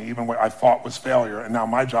for me, even what I thought was failure. And now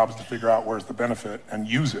my job is to figure out where's the benefit and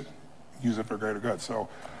use it for greater good. So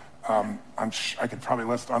I could probably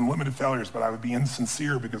list unlimited failures, but I would be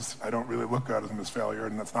insincere because I don't really look at them as failure,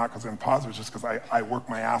 and that's not because I'm positive, it's just because I work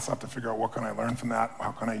my ass off to figure out what can I learn from that,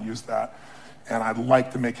 how can I use that, and I'd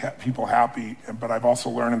like to make people happy, but I've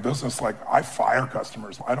also learned in business, I fire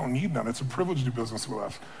customers. I don't need them. It's a privilege to do business with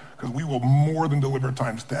us because we will more than deliver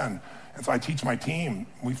times 10. And so I teach my team,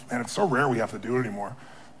 and it's so rare we have to do it anymore,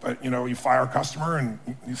 but you fire a customer and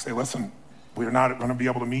you say, listen, we're not going to be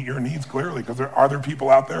able to meet your needs clearly because are there people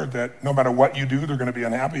out there that no matter what you do, they're going to be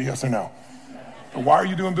unhappy, yes or no? But why are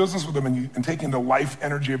you doing business with them and taking the life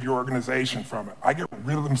energy of your organization from it? I get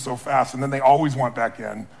rid of them so fast, and then they always want back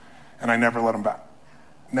in, and I never let them back.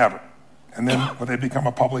 Never. And then when they become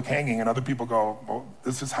a public hanging and other people go, well,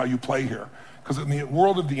 this is how you play here. Because in the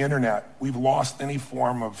world of the internet, we've lost any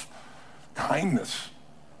form of kindness.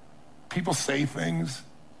 People say things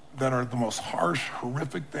that are the most harsh,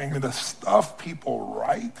 horrific thing, and the stuff people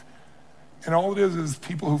write, and all it is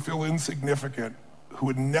people who feel insignificant, who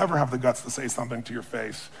would never have the guts to say something to your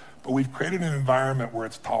face, but we've created an environment where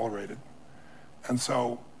it's tolerated. And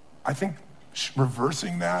so I think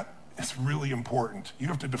reversing that is really important. You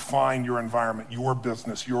have to define your environment, your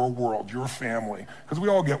business, your world, your family, because we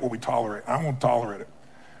all get what we tolerate. I won't tolerate it.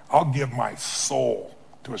 I'll give my soul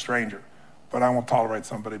to a stranger, but I won't tolerate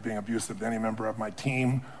somebody being abusive to any member of my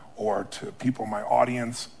team or to people in my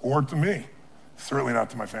audience, or to me, certainly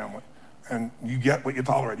not to my family. And you get what you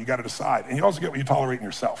tolerate, you gotta decide. And you also get what you tolerate in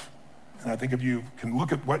yourself. And I think if you can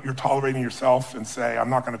look at what you're tolerating yourself and say,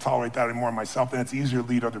 I'm not gonna tolerate that anymore in myself, then it's easier to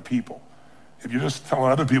lead other people. If you're just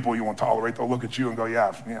telling other people you won't tolerate, they'll look at you and go,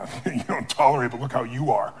 yeah, you don't tolerate, but look how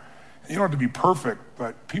you are. And you don't have to be perfect,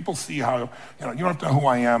 but people see how, you don't have to know who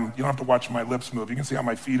I am, you don't have to watch my lips move, you can see how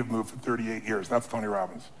my feet have moved for 38 years, that's Tony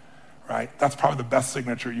Robbins. Right? That's probably the best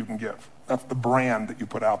signature you can give. That's the brand that you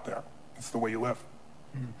put out there. It's the way you live.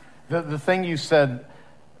 The thing you said,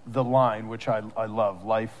 the line, which I love,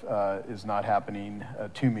 life is not happening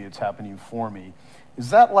to me, it's happening for me. Is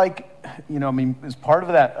that is part of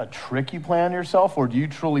that a trick you play on yourself, or do you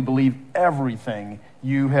truly believe everything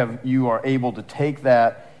you are able to take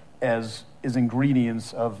that as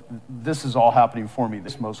ingredients of this is all happening for me,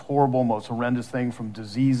 this most horrible, most horrendous thing from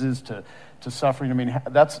diseases to suffering?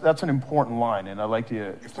 That's an important line, and I like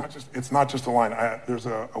to... It's not just a line. There's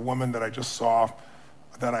a woman that I just saw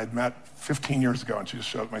that I'd met 15 years ago, and she just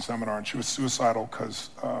showed at my seminar, and she was suicidal because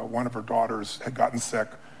one of her daughters had gotten sick,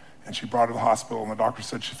 and she brought her to the hospital, and the doctor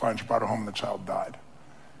said she's fine. She brought her home, and the child died.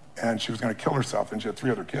 And she was going to kill herself, and she had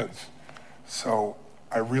 3 other kids. So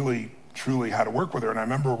I really, truly had to work with her, and I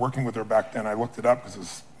remember working with her back then. I looked it up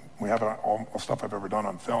because we have all stuff I've ever done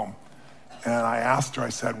on film. And I asked her, I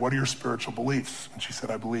said, what are your spiritual beliefs? And she said,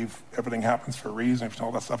 I believe everything happens for a reason, and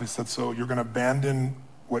all that stuff. I said, so you're going to abandon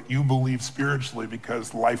what you believe spiritually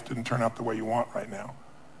because life didn't turn out the way you want right now?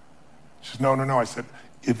 She said, no. I said,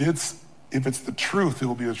 if it's the truth,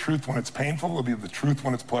 it'll be the truth when it's painful, it'll be the truth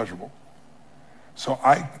when it's pleasurable. So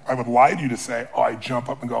I would lie to you to say, I jump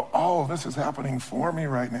up and go, this is happening for me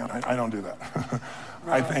right now. I don't do that.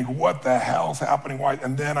 I think, what the hell's happening? Why?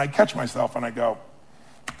 And then I catch myself and I go,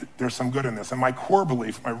 there's some good in this. And my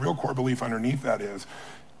real core belief underneath that is,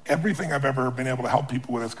 everything I've ever been able to help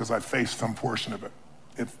people with is because I've faced some portion of it.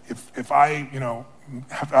 If I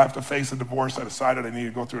have to face a divorce, I decided I needed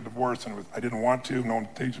to go through a divorce, and I didn't want to. No one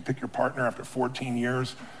takes you to pick your partner after 14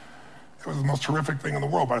 years. It was the most horrific thing in the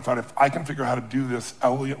world, but I thought, if I can figure out how to do this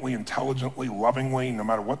elegantly, intelligently, lovingly, no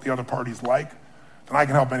matter what the other party's like, then I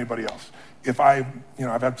can help anybody else. If I've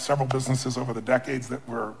had several businesses over the decades that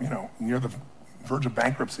were, near the verge of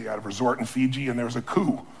bankruptcy. I had a resort in Fiji, and there was a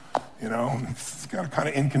coup. It's kind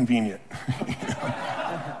of inconvenient.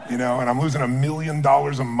 And I'm losing $1 million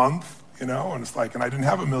a month. And it's like, and I didn't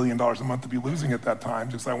have $1 million a month to be losing at that time.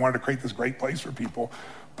 Just I wanted to create this great place for people.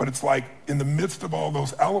 But it's like, in the midst of all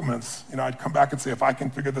those elements, I'd come back and say, if I can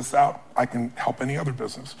figure this out, I can help any other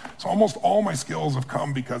business. So almost all my skills have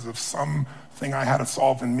come because of something I had to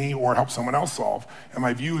solve in me or help someone else solve. And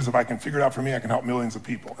my view is, if I can figure it out for me, I can help millions of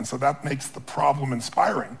people. And so that makes the problem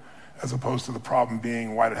inspiring, as opposed to the problem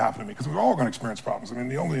being, why did it happen to me? Because we're all going to experience problems. I mean,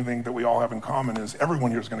 the only thing that we all have in common is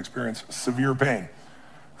everyone here is going to experience severe pain.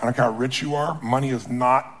 I don't care how rich you are, money is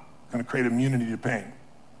not going to create immunity to pain.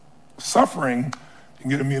 Suffering, you can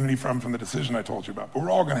get immunity from the decision I told you about. But we're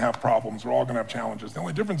all going to have problems. We're all going to have challenges. The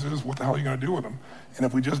only difference is, what the hell are you going to do with them? And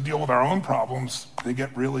if we just deal with our own problems, they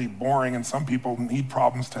get really boring, and some people need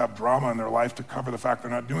problems to have drama in their life to cover the fact they're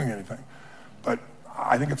not doing anything. But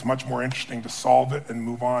I think it's much more interesting to solve it and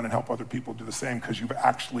move on and help other people do the same, because you've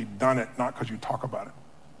actually done it, not because you talk about it.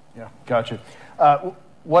 Yeah, gotcha.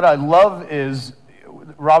 What I love is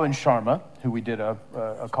Robin Sharma, who we did a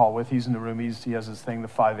call with. He's in the room. He has this thing, the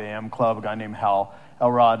 5 a.m. Club. A guy named Hal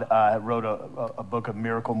Elrod wrote a book of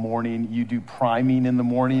Miracle Morning. You do priming in the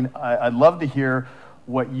morning. I'd love to hear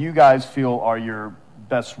what you guys feel are your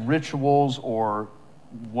best rituals, or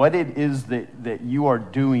what it is that you are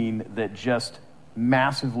doing that just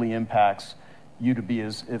massively impacts you to be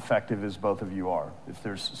as effective as both of you are. If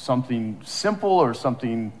there's something simple or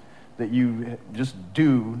something that you just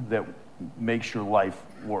do that makes your life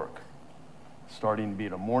work, starting to be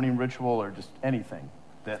it a morning ritual or just anything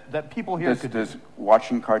that people here could do. Does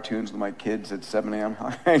watching cartoons with my kids at 7 a.m.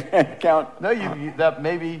 count? No, you that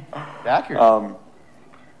may be accurate.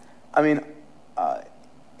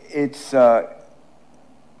 It's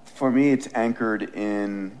for me, it's anchored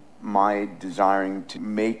in my desiring to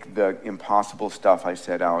make the impossible stuff I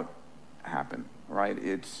set out happen, right?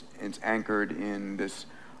 It's anchored in this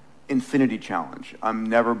infinity challenge. I'm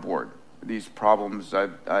never bored. These problems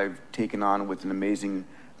I've taken on with an amazing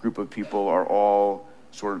group of people are all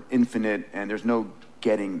sort of infinite, and there's no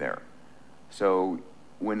getting there. So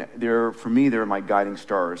for me, they're my guiding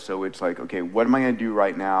stars. So it's like, okay, what am I going to do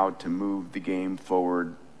right now to move the game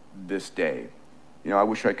forward this day? I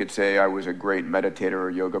wish I could say I was a great meditator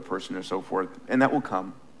or yoga person or so forth, and that will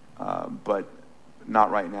come, but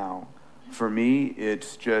not right now. For me,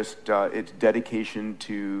 it's just it's dedication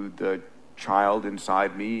to the child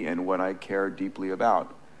inside me and what I care deeply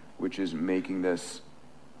about, which is making these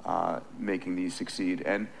succeed.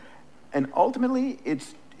 And ultimately,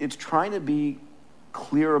 it's trying to be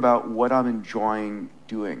clear about what I'm enjoying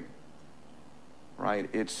doing. Right?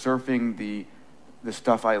 It's surfing the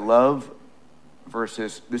stuff I love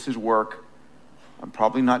versus, this is work. I'm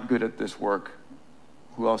probably not good at this work.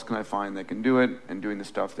 Who else can I find that can do it? And doing the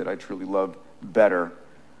stuff that I truly love better,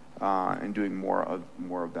 and doing more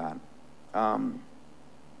of that.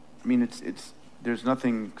 There's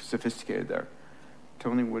nothing sophisticated there.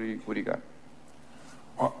 Tony, what do you got?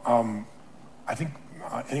 Well, I think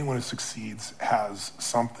anyone who succeeds has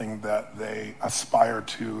something that they aspire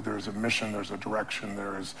to. There's a mission, there's a direction,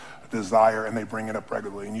 there's a desire, and they bring it up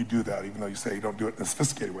regularly. And you do that, even though you say you don't do it in a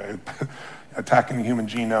sophisticated way. Attacking the human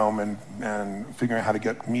genome and figuring out how to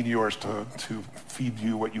get meteors to feed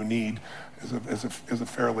you what you need is a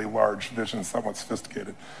fairly large vision, somewhat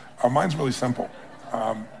sophisticated. Mine's really simple.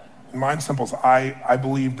 Mine's simple is I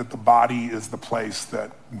believe that the body is the place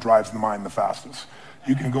that drives the mind the fastest.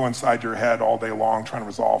 You can go inside your head all day long trying to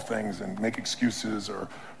resolve things and make excuses or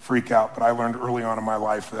freak out, but I learned early on in my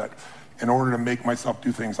life that in order to make myself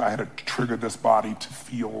do things, I had to trigger this body to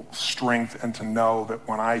feel strength and to know that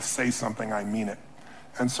when I say something, I mean it.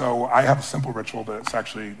 And so I have a simple ritual that's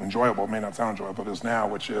actually enjoyable. It may not sound enjoyable, but it is now,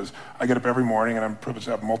 which is I get up every morning, and I'm privileged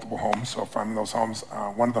to have multiple homes. So if I'm in those homes,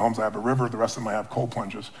 one of the homes I have a river, the rest of them I have cold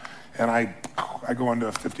plunges. And I go into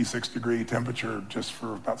a 56-degree temperature just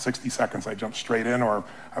for about 60 seconds. I jump straight in, or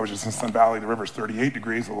I was just in Sun Valley. The river's 38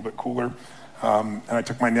 degrees, a little bit cooler. And I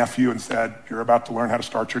took my nephew and said, "You're about to learn how to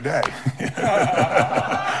start your day."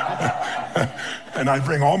 And I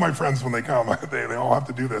bring all my friends when they come. They all have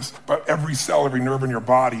to do this. But every cell, every nerve in your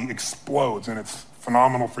body explodes, and it's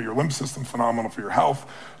phenomenal for your lymph system, phenomenal for your health.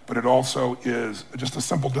 But it also is just a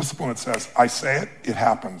simple discipline that says, I say it, it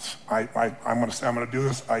happens. I'm going to say I'm going to do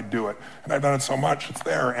this, I do it. And I've done it so much, it's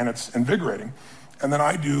there, and it's invigorating. And then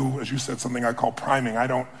I do, as you said, something I call priming. I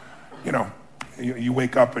don't, you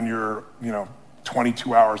wake up and you're,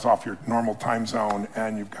 22 hours off your normal time zone,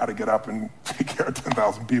 and you've got to get up and take care of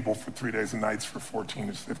 10,000 people for 3 days and nights for 14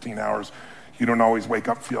 to 15 hours. You don't always wake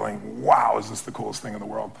up feeling, wow, is this the coolest thing in the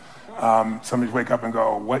world? Some days wake up and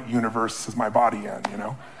go, what universe is my body in,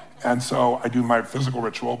 And so I do my physical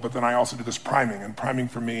ritual, but then I also do this priming. And priming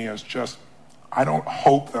for me is just, I don't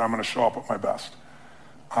hope that I'm going to show up at my best.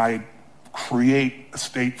 I create a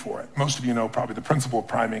state for it. Most of you know probably the principle of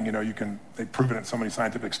priming. They've proven it in so many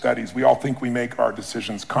scientific studies. We all think we make our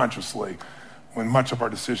decisions consciously, when much of our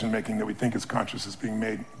decision making that we think is conscious is being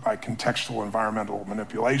made by contextual environmental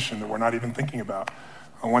manipulation that we're not even thinking about.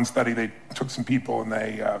 In one study, they took some people and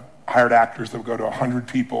they hired actors that would go to 100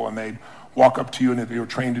 people, and they'd walk up to you, and they were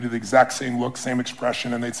trained to do the exact same look, same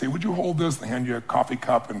expression, and they'd say, "Would you hold this?" They hand you a coffee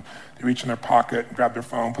cup, and they reach in their pocket and grab their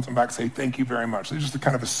phone, put them back, say, "Thank you very much." They just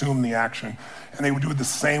kind of assume the action. And they would do it the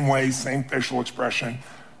same way, same facial expression.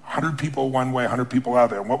 100 people one way, 100 people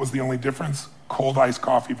other. And what was the only difference? Cold iced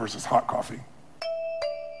coffee versus hot coffee.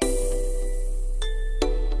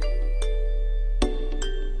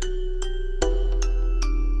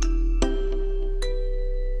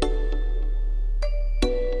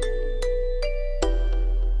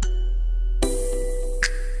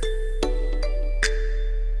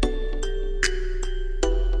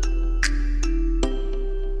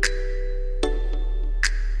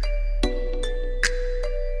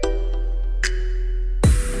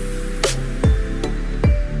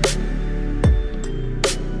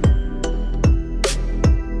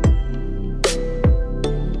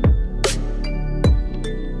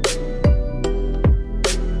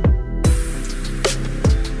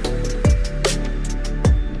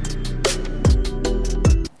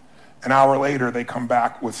 An hour later, they come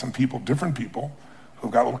back with some people, different people,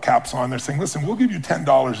 who've got little caps on. They're saying, "Listen, we'll give you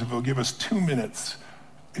 $10 if you'll give us 2 minutes.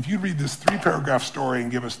 If you read this 3-paragraph story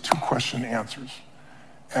and give us 2 question answers."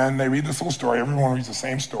 And they read this little story. Everyone reads the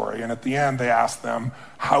same story. And at the end, they ask them,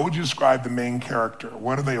 "How would you describe the main character?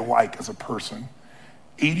 What are they like as a person?"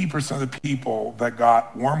 80% of the people that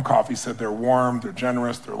got warm coffee said they're warm, they're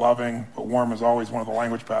generous, they're loving, but warm is always one of the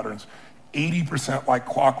language patterns. 80% like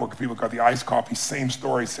clockwork, people got the iced coffee, same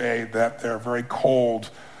story, say that they're very cold,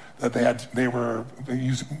 that they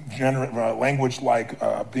use language like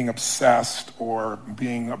being obsessed or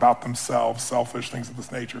being about themselves, selfish, things of this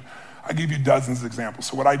nature. I give you dozens of examples.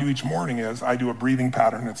 So what I do each morning is I do a breathing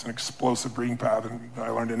pattern. It's an explosive breathing pattern that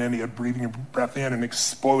I learned in India, breathing your breath in and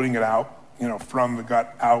exploding it out, from the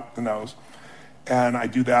gut out the nose. And I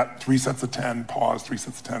do that 3 sets of 10, pause, 3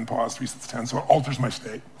 sets of 10, pause, 3 sets of 10. So it alters my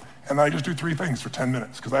state. And then I just do 3 things for 10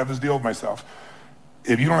 minutes, because I have this deal with myself.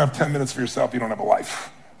 If you don't have 10 minutes for yourself, you don't have a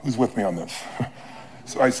life. Who's with me on this?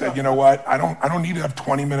 So I said, you know what? I don't need to have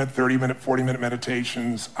 20-minute, 30-minute, 40-minute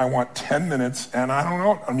meditations. I want 10 minutes, and I don't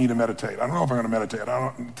know I need to meditate. I don't know if I'm going to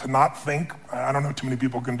meditate. To not think, I don't know too many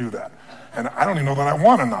people can do that. And I don't even know that I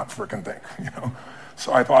want to not frickin' think,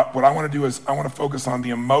 So I thought, what I want to do is I want to focus on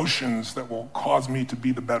the emotions that will cause me to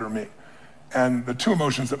be the better me. And the 2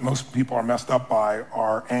 emotions that most people are messed up by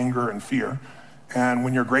are anger and fear. And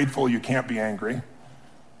when you're grateful, you can't be angry.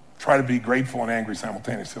 Try to be grateful and angry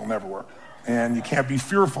simultaneously, it'll never work. And you can't be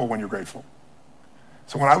fearful when you're grateful.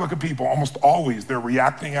 So when I look at people, almost always they're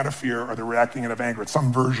reacting out of fear or they're reacting out of anger. It's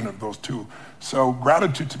some version of those 2. So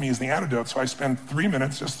gratitude to me is the antidote. So I spend 3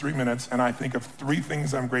 minutes, just 3 minutes, and I think of 3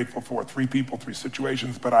 things I'm grateful for, 3 people, 3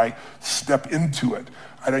 situations, but I step into it.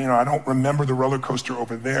 I don't remember the roller coaster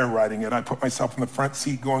over there riding it. I put myself in the front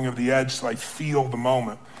seat going over the edge so I feel the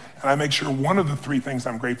moment. And I make sure one of the 3 things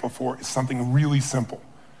I'm grateful for is something really simple,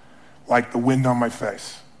 like the wind on my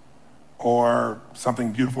face, or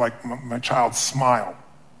something beautiful like my child's smile.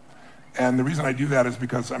 And the reason I do that is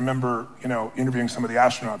because I remember, interviewing some of the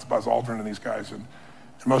astronauts, Buzz Aldrin and these guys, and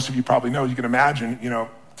most of you probably know, you can imagine,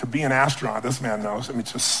 to be an astronaut, this man knows,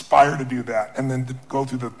 to aspire to do that, and then to go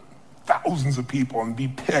through the thousands of people and be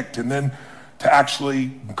picked, and then to actually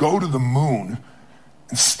go to the moon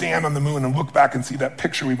and stand on the moon and look back and see that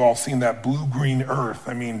picture we've all seen, that blue-green earth.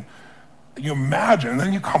 I mean, you imagine, and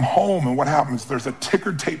then you come home and what happens? There's a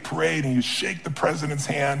ticker tape parade and you shake the president's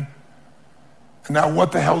hand. And now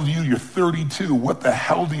what the hell do you? You're 32. What the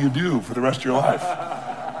hell do you do for the rest of your life?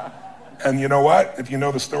 And you know what? If you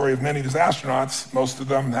know the story of many of these astronauts, most of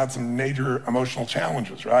them had some major emotional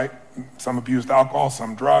challenges, right? Some abused alcohol,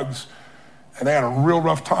 some drugs. And they had a real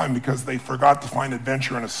rough time because they forgot to find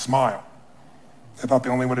adventure in a smile. They thought the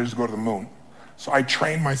only way to do is go to the moon. So I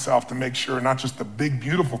trained myself to make sure not just the big,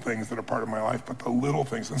 beautiful things that are part of my life, but the little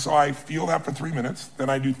things. And so I feel that for 3 minutes. Then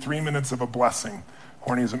I do 3 minutes of a blessing,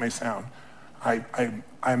 corny as it may sound. I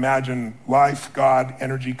imagine life, God,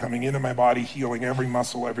 energy coming into my body, healing every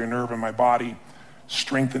muscle, every nerve in my body,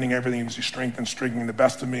 strengthening everything as you strengthening the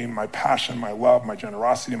best of me, my passion, my love, my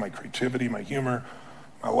generosity, my creativity, my humor,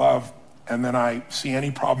 my love. And then I see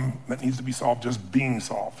any problem that needs to be solved just being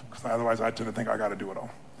solved, because otherwise I tend to think I got to do it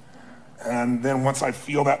all. And then once I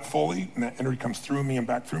feel that fully, and that energy comes through me and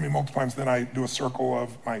back through me multiple times, then I do a circle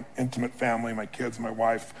of my intimate family, my kids, my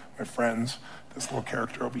wife, my friends. This little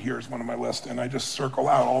character over here is one of my list. And I just circle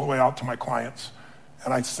out all the way out to my clients.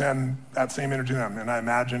 And I send that same energy to them. And I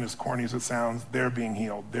imagine, as corny as it sounds, they're being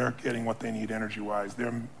healed. They're getting what they need energy-wise.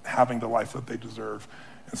 They're having the life that they deserve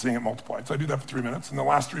and seeing it multiplied. So I do that for 3 minutes. And the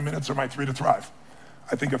last 3 minutes are my 3 to thrive.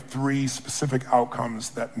 I think of 3 specific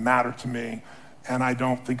outcomes that matter to me. And I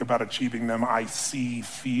don't think about achieving them. I see,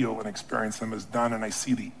 feel, and experience them as done, and I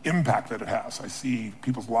see the impact that it has. I see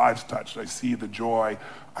people's lives touched. I see the joy.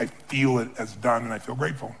 I feel it as done, and I feel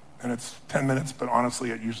grateful. And it's 10 minutes, but honestly,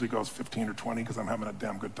 it usually goes 15 or 20 because I'm having a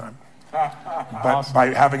damn good time. But by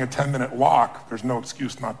having a 10-minute walk, there's no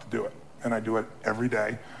excuse not to do it. And I do it every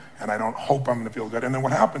day, and I don't hope I'm going to feel good. And then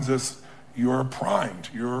what happens is, you're primed.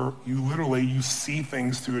 You see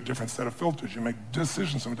things through a different set of filters. You make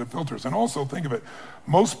decisions through different filters. And also think of it,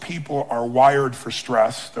 most people are wired for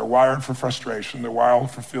stress. They're wired for frustration. They're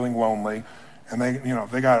wired for feeling lonely. And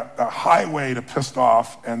they got a highway to pissed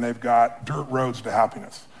off, and they've got dirt roads to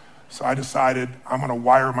happiness. So I decided I'm going to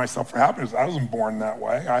wire myself for happiness. I wasn't born that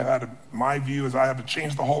way. My view is I have to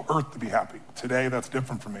change the whole earth to be happy. Today, that's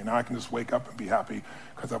different for me. Now I can just wake up and be happy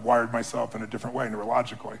because I've wired myself in a different way,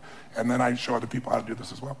 neurologically. And then I show other people how to do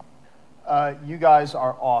this as well. You guys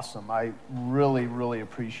are awesome. I really, really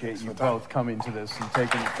appreciate you both coming to this and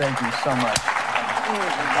taking it. Thank you so much.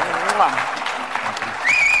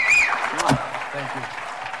 Thank you.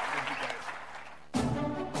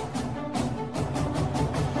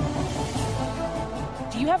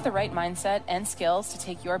 Do you have the right mindset and skills to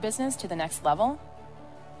take your business to the next level?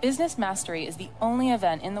 Business Mastery is the only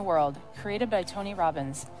event in the world created by Tony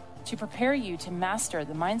Robbins to prepare you to master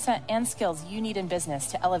the mindset and skills you need in business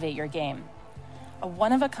to elevate your game. A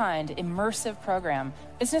one-of-a-kind, immersive program,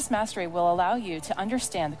 Business Mastery will allow you to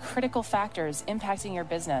understand the critical factors impacting your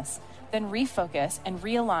business, then refocus and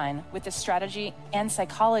realign with the strategy and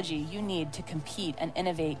psychology you need to compete and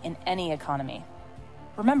innovate in any economy.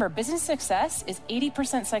 Remember, business success is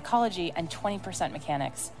 80% psychology and 20%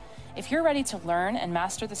 mechanics. If you're ready to learn and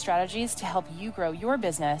master the strategies to help you grow your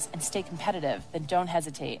business and stay competitive, then don't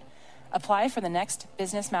hesitate. Apply for the next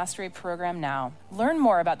Business Mastery program now. Learn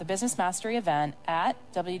more about the Business Mastery event at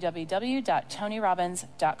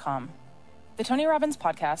www.tonyrobbins.com. The Tony Robbins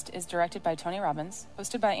podcast is directed by Tony Robbins,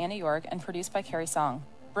 hosted by Anna York, and produced by Carrie Song.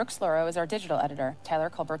 Brooks Loro is our digital editor. Tyler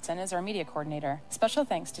Culbertson is our media coordinator. Special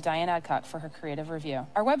thanks to Diane Adcock for her creative review.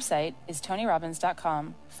 Our website is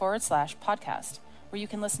tonyrobbins.com/podcast, where you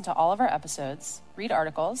can listen to all of our episodes, read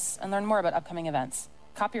articles, and learn more about upcoming events.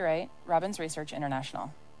 Copyright Robbins Research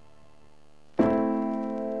International.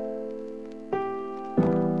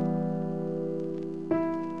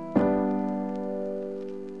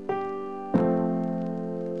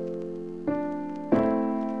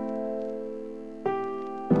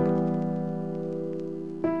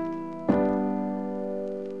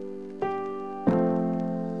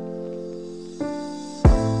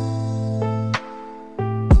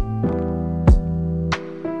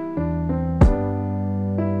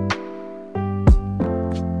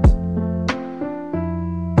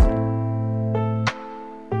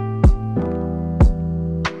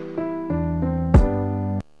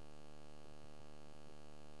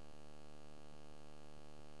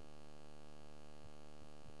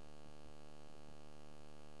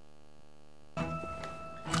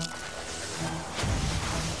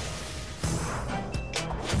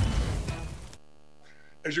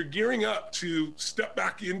 As you're gearing up to step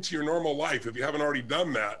back into your normal life, if you haven't already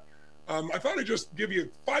done that, I thought I'd just give you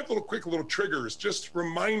 5 quick little triggers, just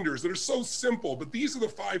reminders that are so simple, but these are the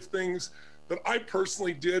 5 things that I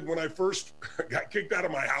personally did when I first got kicked out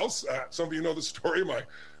of my house. Some of you know the story. My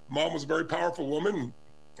mom was a very powerful woman.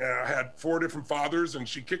 I had 4 different fathers, and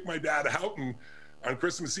she kicked my dad out. And on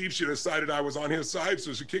Christmas Eve, she decided I was on his side,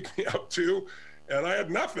 so she kicked me out too. And I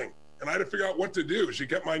had nothing, and I had to figure out what to do. She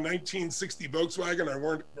kept my 1960 Volkswagen. I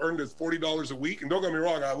earned $40 a week. And don't get me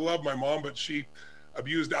wrong, I love my mom, but she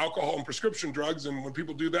abused alcohol and prescription drugs. And when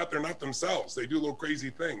people do that, they're not themselves. They do little crazy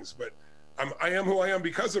things. But I am who I am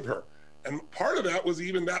because of her. And part of that was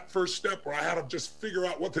even that first step where I had to just figure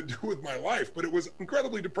out what to do with my life. But it was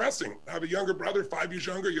incredibly depressing. I have a younger brother, 5 years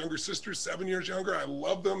younger sister, 7 years younger. I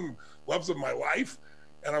love them, loves of my life.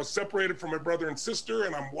 And I was separated from my brother and sister,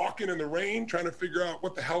 and I'm walking in the rain trying to figure out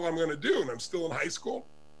what the hell I'm going to do. And I'm still in high school.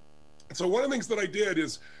 And so one of the things that I did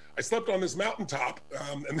is I slept on this mountaintop,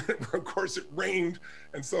 and then of course it rained.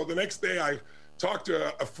 And so the next day I talked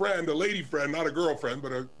to a friend, a lady friend, not a girlfriend,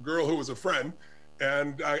 but a girl who was a friend.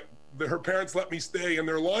 And her parents let me stay in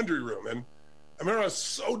their laundry room. And I remember I was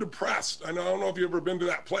so depressed. I don't know if you've ever been to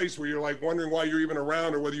that place where you're like wondering why you're even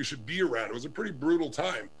around or whether you should be around. It was a pretty brutal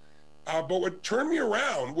time. But what turned me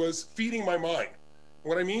around was feeding my mind.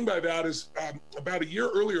 What I mean by that is about a year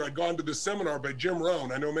earlier, I'd gone to this seminar by Jim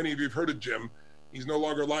Rohn. I know many of you have heard of Jim. He's no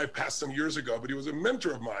longer alive, passed some years ago, but he was a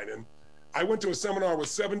mentor of mine. And I went to a seminar with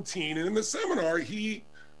 17, and in the seminar, he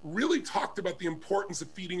really talked about the importance of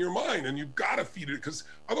feeding your mind, and you've got to feed it because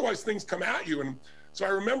otherwise things come at you. And so I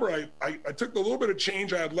remember I took the little bit of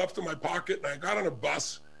change I had left in my pocket, and I got on a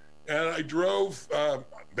bus, and I drove,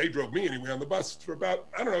 they drove me anyway on the bus for about,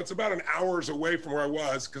 I don't know, it's about an hour's away from where I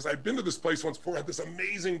was, because I'd been to this place once before, had this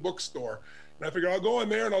amazing bookstore. And I figured I'll go in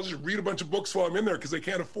there and I'll just read a bunch of books while I'm in there because they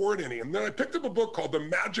can't afford any. And then I picked up a book called The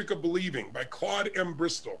Magic of Believing by Claude M.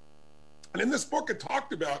 Bristol. And in this book, it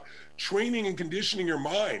talked about training and conditioning your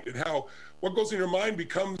mind and how what goes in your mind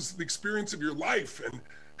becomes the experience of your life and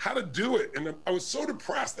how to do it. And I was so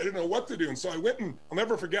depressed, I didn't know what to do. And so I went and I'll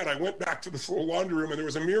never forget, I went back to this little laundry room and there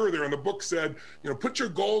was a mirror there. And the book said, put your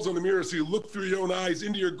goals on the mirror so you look through your own eyes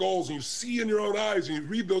into your goals and you see in your own eyes and you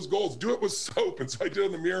read those goals. Do it with soap. And so I did it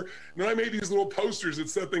in the mirror. And then I made these little posters that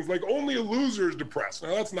said things like, only a loser is depressed.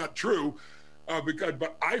 Now that's not true.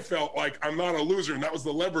 But I felt like I'm not a loser, and that was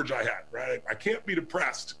the leverage I had, right? I can't be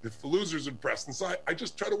depressed if the losers are depressed. And so I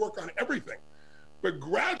just try to work on everything. But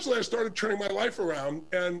gradually I started turning my life around,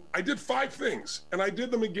 and I did 5 things, and I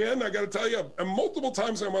did them again. I got to tell you, and multiple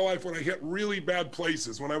times in my life when I hit really bad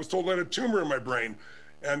places, when I was told I had a tumor in my brain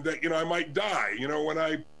and that, I might die, when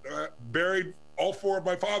I buried all 4 of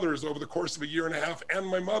my fathers over the course of a year and a half and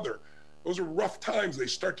my mother. Those are rough times. They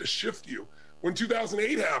start to shift you. When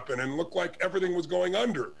 2008 happened and looked like everything was going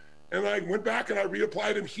under. And I went back and I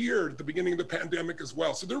reapplied them here at the beginning of the pandemic as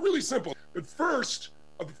well. So they're really simple. But first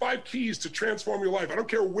of the 5 keys to transform your life, I don't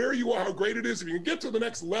care where you are, how great it is, if you can get to the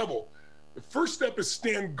next level, the first step is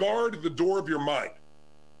stand guard at the door of your mind.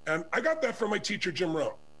 And I got that from my teacher, Jim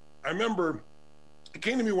Rohn. I remember it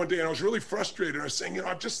came to me one day and I was really frustrated. I was saying,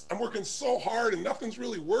 I'm working so hard and nothing's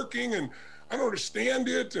really working and I don't understand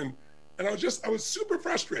it. And I was super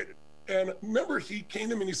frustrated. And remember, he came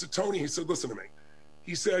to me and he said, Tony, he said, listen to me.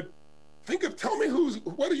 He said, tell me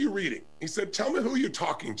what are you reading? He said, tell me who you're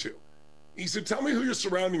talking to. He said, tell me who you're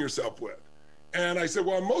surrounding yourself with. And I said,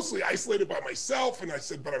 well, I'm mostly isolated by myself. And I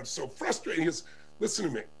said, but I'm so frustrated. He goes, listen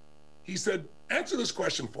to me. He said, answer this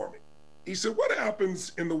question for me. He said, what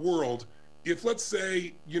happens in the world if, let's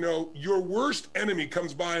say, your worst enemy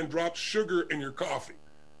comes by and drops sugar in your coffee?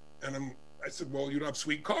 And I said, well, you don't have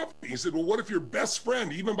sweet coffee. He said, well, what if your best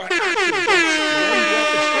friend, even by accident, what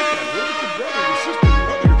if your brother, your sister, your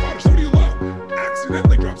mother, your father, somebody you love,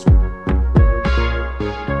 accidentally drops sweet?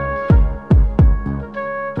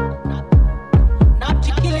 Not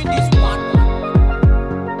you killing this one.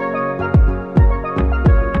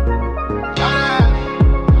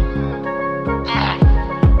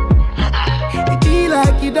 It be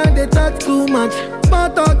like you don't talk too much. Small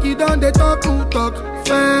talk, you don't talk who talk.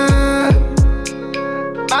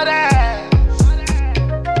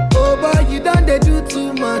 Oh boy, you done they do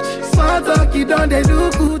too much. Small talk, you done they do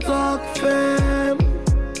good talk, fam.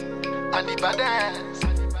 The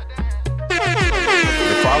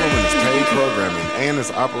following is paid programming and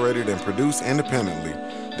is operated and produced independently.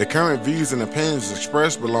 The current views and opinions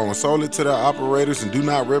expressed belong solely to the operators and do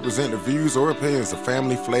not represent the views or opinions of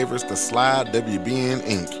Family Flavors, The Slide, WBN,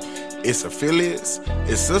 Inc., its affiliates,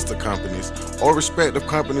 its sister companies, or respective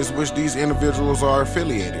companies which these individuals are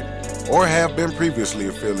affiliated or have been previously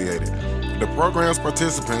affiliated. The program's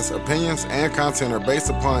participants' opinions and content are based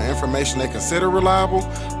upon information they consider reliable,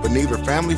 but neither Family